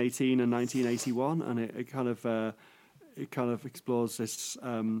 1918 and 1981, and it kind of explores this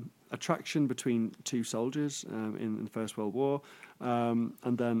attraction between two soldiers in the First World War, but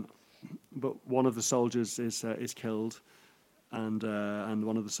one of the soldiers is killed, and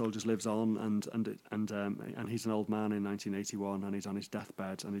one of the soldiers lives on, and he's an old man in 1981, and he's on his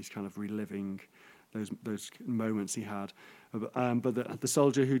deathbed, and he's kind of reliving those moments he had. But the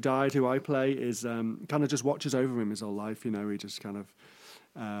soldier who died, who I play, is kind of just watches over him his whole life. You know, he just kind of,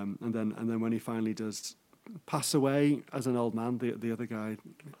 and then when he finally does pass away as an old man, the other guy,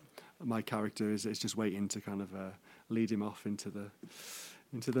 my character, is just waiting to kind of lead him off into the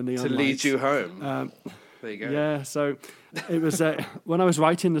neon To lead lights. you home. There you go. Yeah, so it was when I was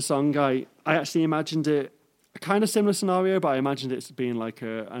writing the song, I actually imagined it a kind of similar scenario, but I imagined it being like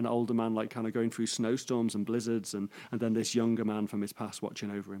an older man, like kind of going through snowstorms and blizzards, and then this younger man from his past watching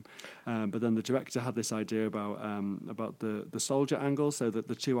over him. But then the director had this idea about the soldier angle, so that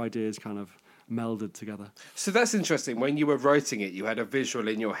the two ideas kind of melded together. So that's interesting. When you were writing it, you had a visual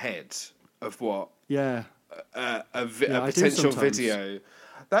in your head of what Yeah. a I do potential sometimes. video.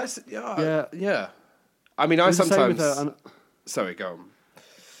 That's Yeah. yeah. I mean, I It was the same sometimes. with, Sorry, go on.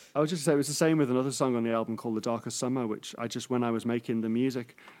 I was just saying, it was the same with another song on the album called "The Darkest Summer," which when I was making the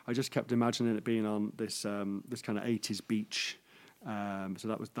music, I just kept imagining it being on this kind of 80s beach.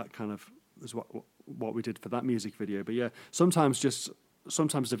 So that kind of was what we did for that music video. But yeah, sometimes the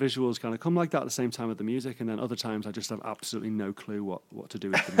visuals kind of come like that at the same time with the music, and then other times I just have absolutely no clue what to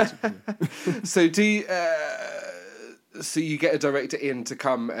do with the music video. So do you? So you get a director in to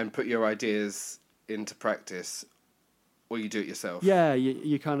come and put your ideas into practice, or you do it yourself? Yeah,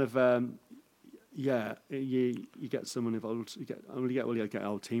 you kind of you get someone involved. You get a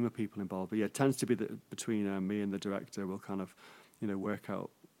whole team of people involved. But yeah, it tends to be between me and the director. We'll kind of work out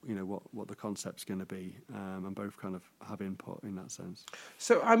what the concept's going to be, and both kind of have input in that sense.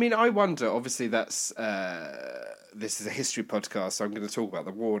 So I mean, I wonder. Obviously, this is a history podcast, so I'm going to talk about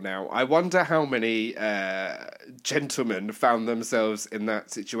the war now. I wonder how many gentlemen found themselves in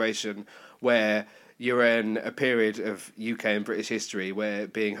that situation where you're in a period of UK and British history where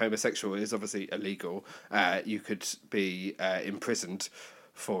being homosexual is obviously illegal. You could be imprisoned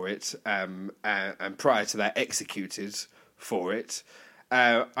for it, and prior to that, executed for it.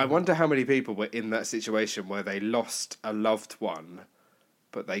 I wonder how many people were in that situation where they lost a loved one,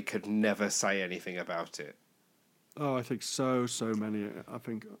 but they could never say anything about it. Oh, I think so many. I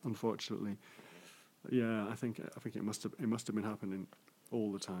think, unfortunately, yeah. I think it must have been happening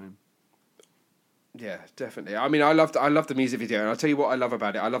all the time. Yeah, definitely. I mean, I love the music video, and I'll tell you what I love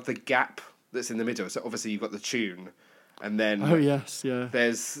about it. I love the gap that's in the middle. So obviously you've got the tune, and then Yes, yeah.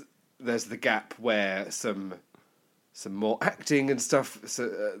 there's the gap where some more acting and stuff.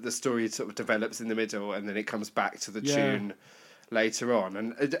 So the story sort of develops in the middle, and then it comes back to the tune later on.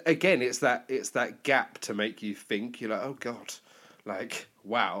 And again, it's that gap to make you think. You're like, oh god, like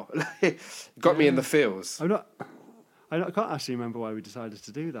wow, got me in the feels. I can't actually remember why we decided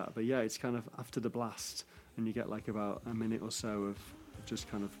to do that, but yeah, it's kind of after the blast, and you get like about a minute or so of just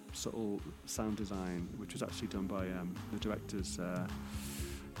kind of subtle sound design, which was actually done by the director's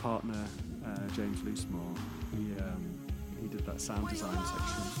partner, James Loosemore. He did that sound design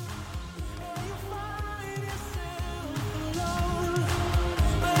section.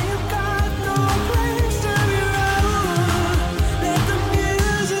 When you got no place of your own, let the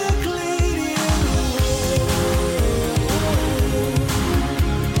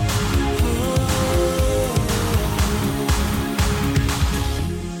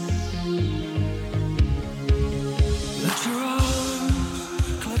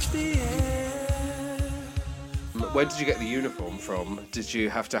where did you get the uniform from? Did you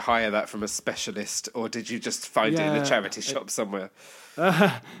have to hire that from a specialist, or did you just find it in a charity shop somewhere?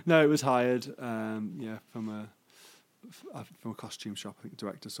 No, it was hired. From a costume shop. I think the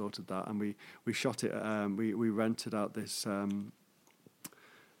director sorted that, and we shot it. We rented out this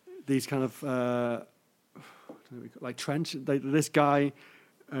these kind of like trench. This guy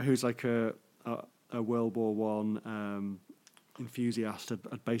who's like a World War One enthusiast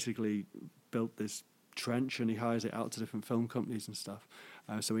had basically built this trench, and he hires it out to different film companies and stuff.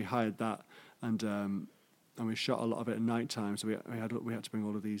 So we hired that, and we shot a lot of it at night time. So we had to bring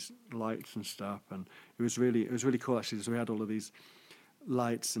all of these lights and stuff, and it was really cool actually. So we had all of these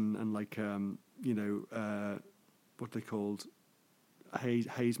lights and like what they called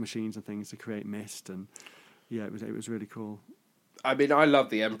haze machines and things to create mist, and yeah, it was really cool. I mean, I love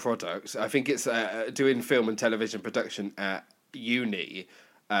the end product. I think it's doing film and television production at uni,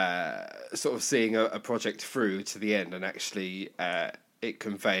 sort of seeing a project through to the end and actually it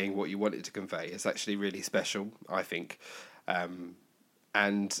conveying what you want it to convey is actually really special, I think.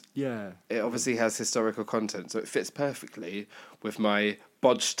 And yeah, it obviously has historical content, so it fits perfectly with my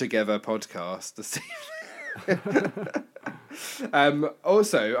bodged together podcast this evening.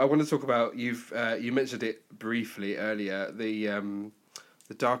 Also, I want to talk about you mentioned it briefly earlier, the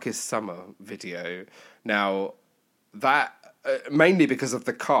Darkest Summer video. Now that mainly because of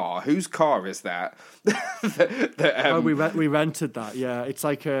the car. Whose car is that? We rented that. Yeah, it's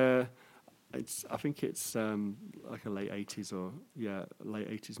like I think it's like a late 80s or late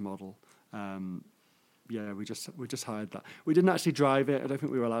 80s model. Yeah, we just hired that. We didn't actually drive it. I don't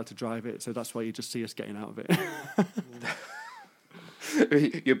think we were allowed to drive it, so that's why you just see us getting out of it.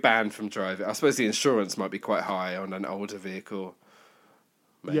 You're banned from driving. I suppose the insurance might be quite high on an older vehicle.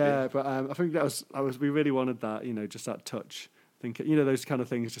 Maybe. Yeah, but I think we really wanted that, just that touch. I think, those kind of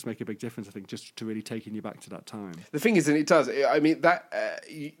things just make a big difference, I think, just to really taking you back to that time. The thing is, and it does, I mean, that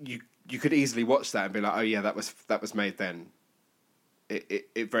you could easily watch that and be like, oh yeah, that was made then.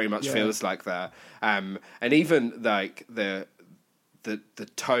 It very much feels like that. And even like the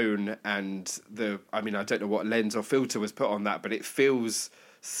tone and I don't know what lens or filter was put on that, but it feels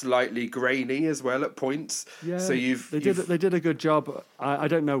slightly grainy as well at points. Yeah, so they did a good job. I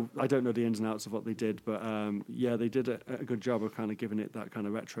don't know the ins and outs of what they did, but they did a good job of kind of giving it that kind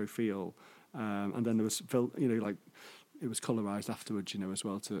of retro feel. And then there was like it was colorized afterwards, as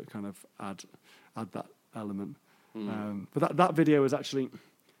well, to kind of add that element. But that video was actually,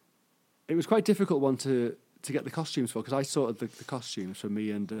 it was quite a difficult one to get the costumes for, because I sorted the costumes for me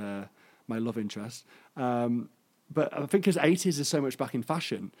and my love interest. But I think because 80s is so much back in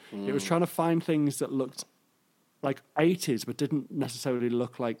fashion, it was trying to find things that looked like 80s, but didn't necessarily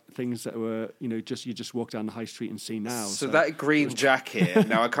look like things that were, you just walk down the high street and see now. So that green jacket,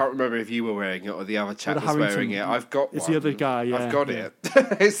 now I can't remember if you were wearing it or the other chap was wearing it. I've got it's one. the other guy, yeah. I've got it.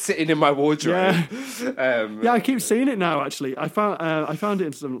 It's sitting in my wardrobe. Yeah, I keep seeing it now, actually. I found it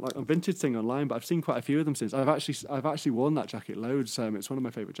in some like a vintage thing online, but I've seen quite a few of them since. I've actually worn that jacket loads. It's one of my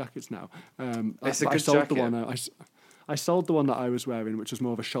favourite jackets now. It's a good jacket. I sold the one that I was wearing, which was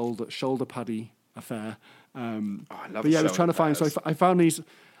more of a shoulder paddy affair. I love. But yeah, I was trying to find. So I found these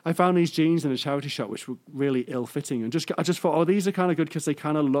jeans in a charity shop, which were really ill-fitting, and I just thought, these are kind of good because they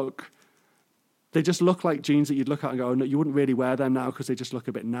kind of look. They just look like jeans that you'd look at and go, oh, no, you wouldn't really wear them now because they just look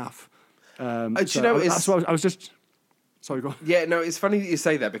a bit naff. That's what I was just. Sorry, go on. Yeah, no, it's funny that you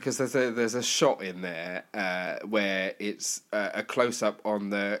say that, because there's a shot in there where it's a close-up on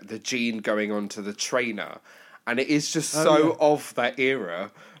the jean going onto the trainer. And it is just of that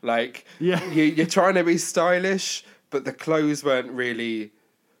era. Like, you're trying to be stylish, but the clothes weren't really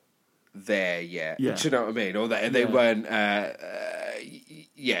there yet. Yeah. Do you know what I mean? Or they weren't...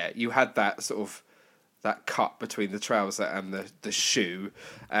 you had that sort of... that cut between the trouser and the shoe.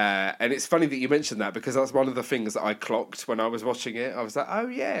 And it's funny that you mentioned that, because that's one of the things that I clocked when I was watching it. I was like, oh,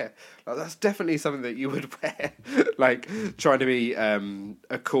 yeah, like, that's definitely something that you would wear. Like, trying to be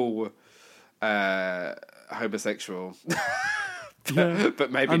a cool... homosexual, but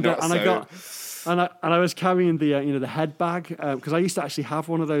maybe not. And I was carrying the head bag, because I used to actually have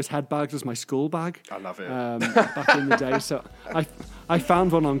one of those head bags as my school bag. I love it. Back in the day, so I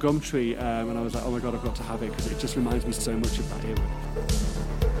found one on Gumtree, and I was like, oh my god, I've got to have it, because it just reminds me so much of that era.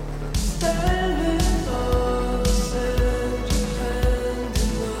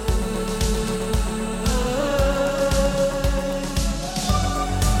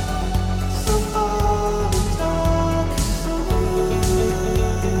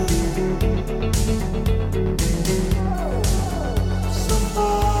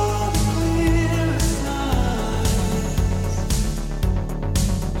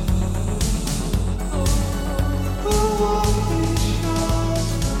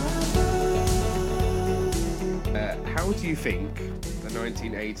 think the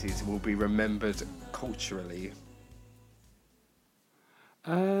 1980s will be remembered culturally?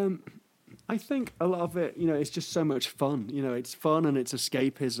 I think a lot of it, it's just so much fun. It's fun and it's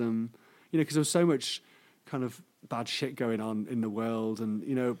escapism. Because there's so much kind of bad shit going on in the world,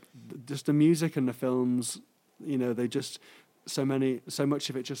 and just the music and the films. They just so much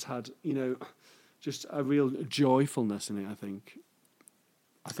of it just had just a real joyfulness in it. I think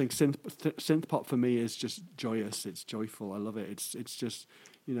synth pop for me is just joyous. It's joyful. I love it. It's just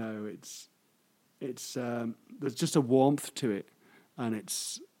it's there's just a warmth to it, and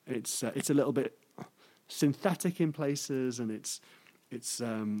it's a little bit synthetic in places, and it's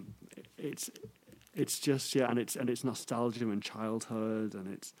just and it's nostalgia and childhood, and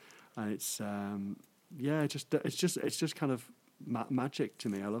it's just kind of magic to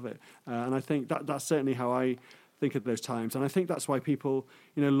me. I love it, and I think that's certainly how I think of those times, and I think that's why people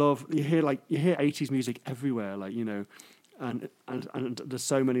love. You hear 80s music everywhere, and there's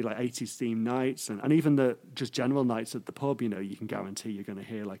so many 80s themed nights, and even the just general nights at the pub. You can guarantee you're going to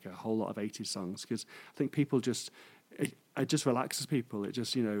hear a whole lot of 80s songs, because I think people just it just relaxes people. It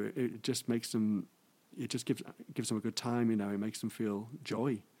just it just makes them. It just gives them a good time. It makes them feel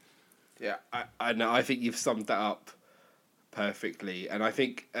joy. Yeah, I know. I think you've summed that up perfectly, and I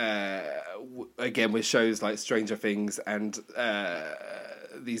think again with shows like Stranger Things and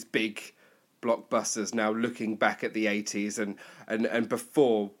these big blockbusters, now looking back at the 80s and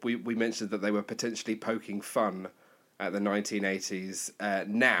before we mentioned that they were potentially poking fun at the 1980s.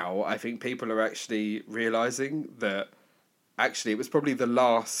 Now I think people are actually realising that actually it was probably the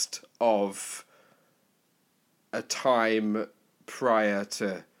last of a time prior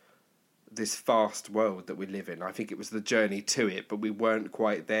to this fast world that we live in. I think it was the journey to it, but we weren't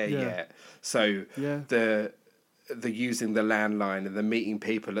quite there yet. So the using the landline and the meeting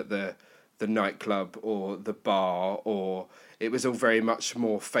people at the nightclub or the bar, or it was all very much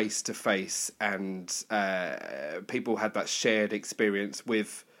more face to face, and people had that shared experience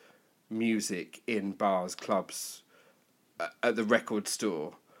with music in bars, clubs, at the record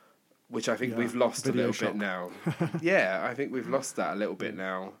store, which I think we've lost a little bit now. Yeah, I think we've lost that a little bit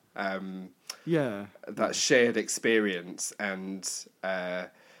now. That shared experience, and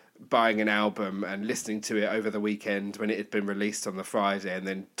buying an album and listening to it over the weekend when it had been released on the Friday, and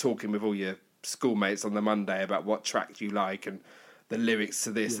then talking with all your schoolmates on the Monday about what track you like and the lyrics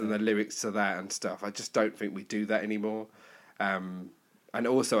to this and the lyrics to that and stuff. I just don't think we do that anymore. And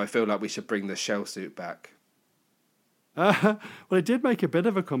also I feel like we should bring the shell suit back. Well, it did make a bit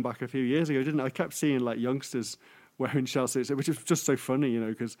of a comeback a few years ago, didn't it? I kept seeing youngsters wearing shell suits, which is just so funny,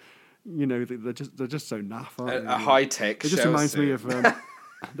 because they're just so naff, aren't they? A high tech. It just reminds me of.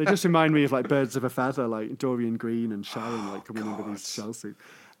 They just remind me of Birds of a Feather, like Dorian Green and Sharon, coming in with these shell suits.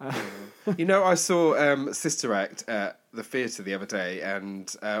 I saw Sister Act at the theatre the other day,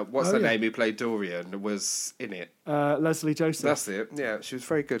 and what's her name who played Dorian was in it. Leslie Joseph. That's it. Yeah, she was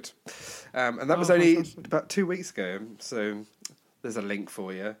very good. And that was only about 2 weeks ago, so there's a link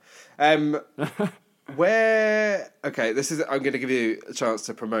for you. I'm going to give you a chance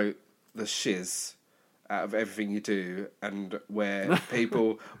to promote the shiz out of everything you do, and where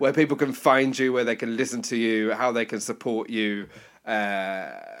people can find you, where they can listen to you, how they can support you.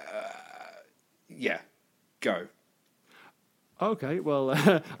 Go. Okay, well,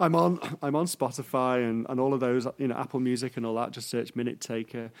 I'm on Spotify and all of those, Apple Music and all that. Just search Minute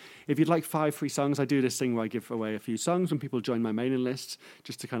Taker. If you'd like 5 free songs, I do this thing where I give away a few songs when people join my mailing list,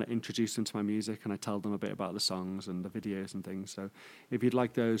 just to kind of introduce them to my music, and I tell them a bit about the songs and the videos and things. So if you'd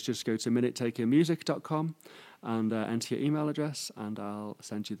like those, just go to minutetakermusic.com and enter your email address, and I'll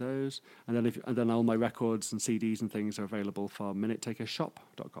send you those. And then all my records and CDs and things are available for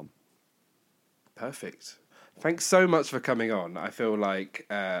minutetakershop.com. Perfect. Thanks so much for coming on. I feel like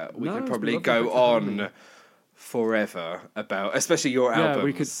we could probably go on forever about, especially your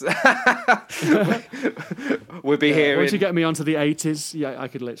albums. We'll be here. Once you get me onto the 80s, I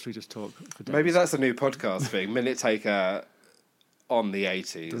could literally just talk for days. Maybe that's a new podcast thing. Minute Taker on the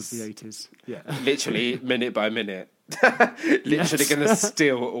 80s. Does the 80s, yeah. Literally minute by minute. Literally going to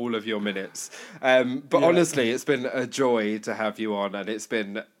steal all of your minutes. But honestly, it's been a joy to have you on, and it's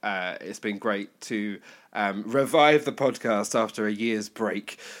been great to revive the podcast after a year's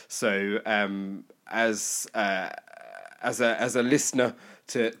break. So as a listener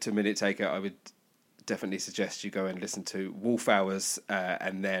to Minute Taker, I would definitely suggest you go and listen to Wolf Hours,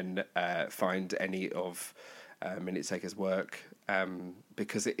 and then find any of Minute Taker's work,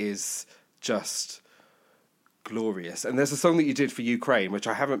 because it is just glorious. And there's a song that you did for Ukraine, which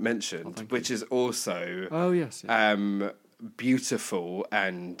I haven't mentioned, which is also yes. beautiful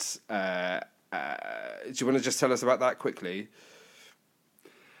and Do you want to just tell us about that quickly?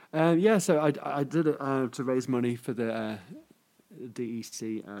 So I did it to raise money for the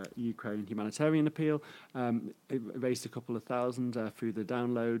DEC Ukraine humanitarian appeal. It raised a couple of thousand through the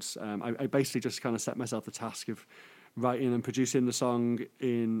downloads. I basically just kind of set myself the task of writing and producing the song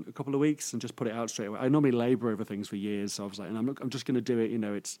in a couple of weeks and just put it out straight away. I normally labour over things for years, so I was like, and I'm just going to do it. You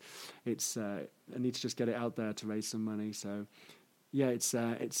know, it's I need to just get it out there to raise some money. So yeah, it's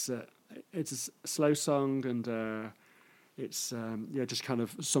a slow song, and it's just kind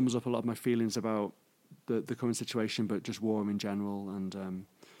of sums up a lot of my feelings about the current situation, but just war in general. And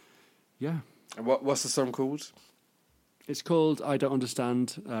yeah. And what's the song called? It's called I Don't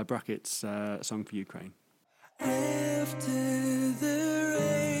Understand, brackets, Song for Ukraine. After the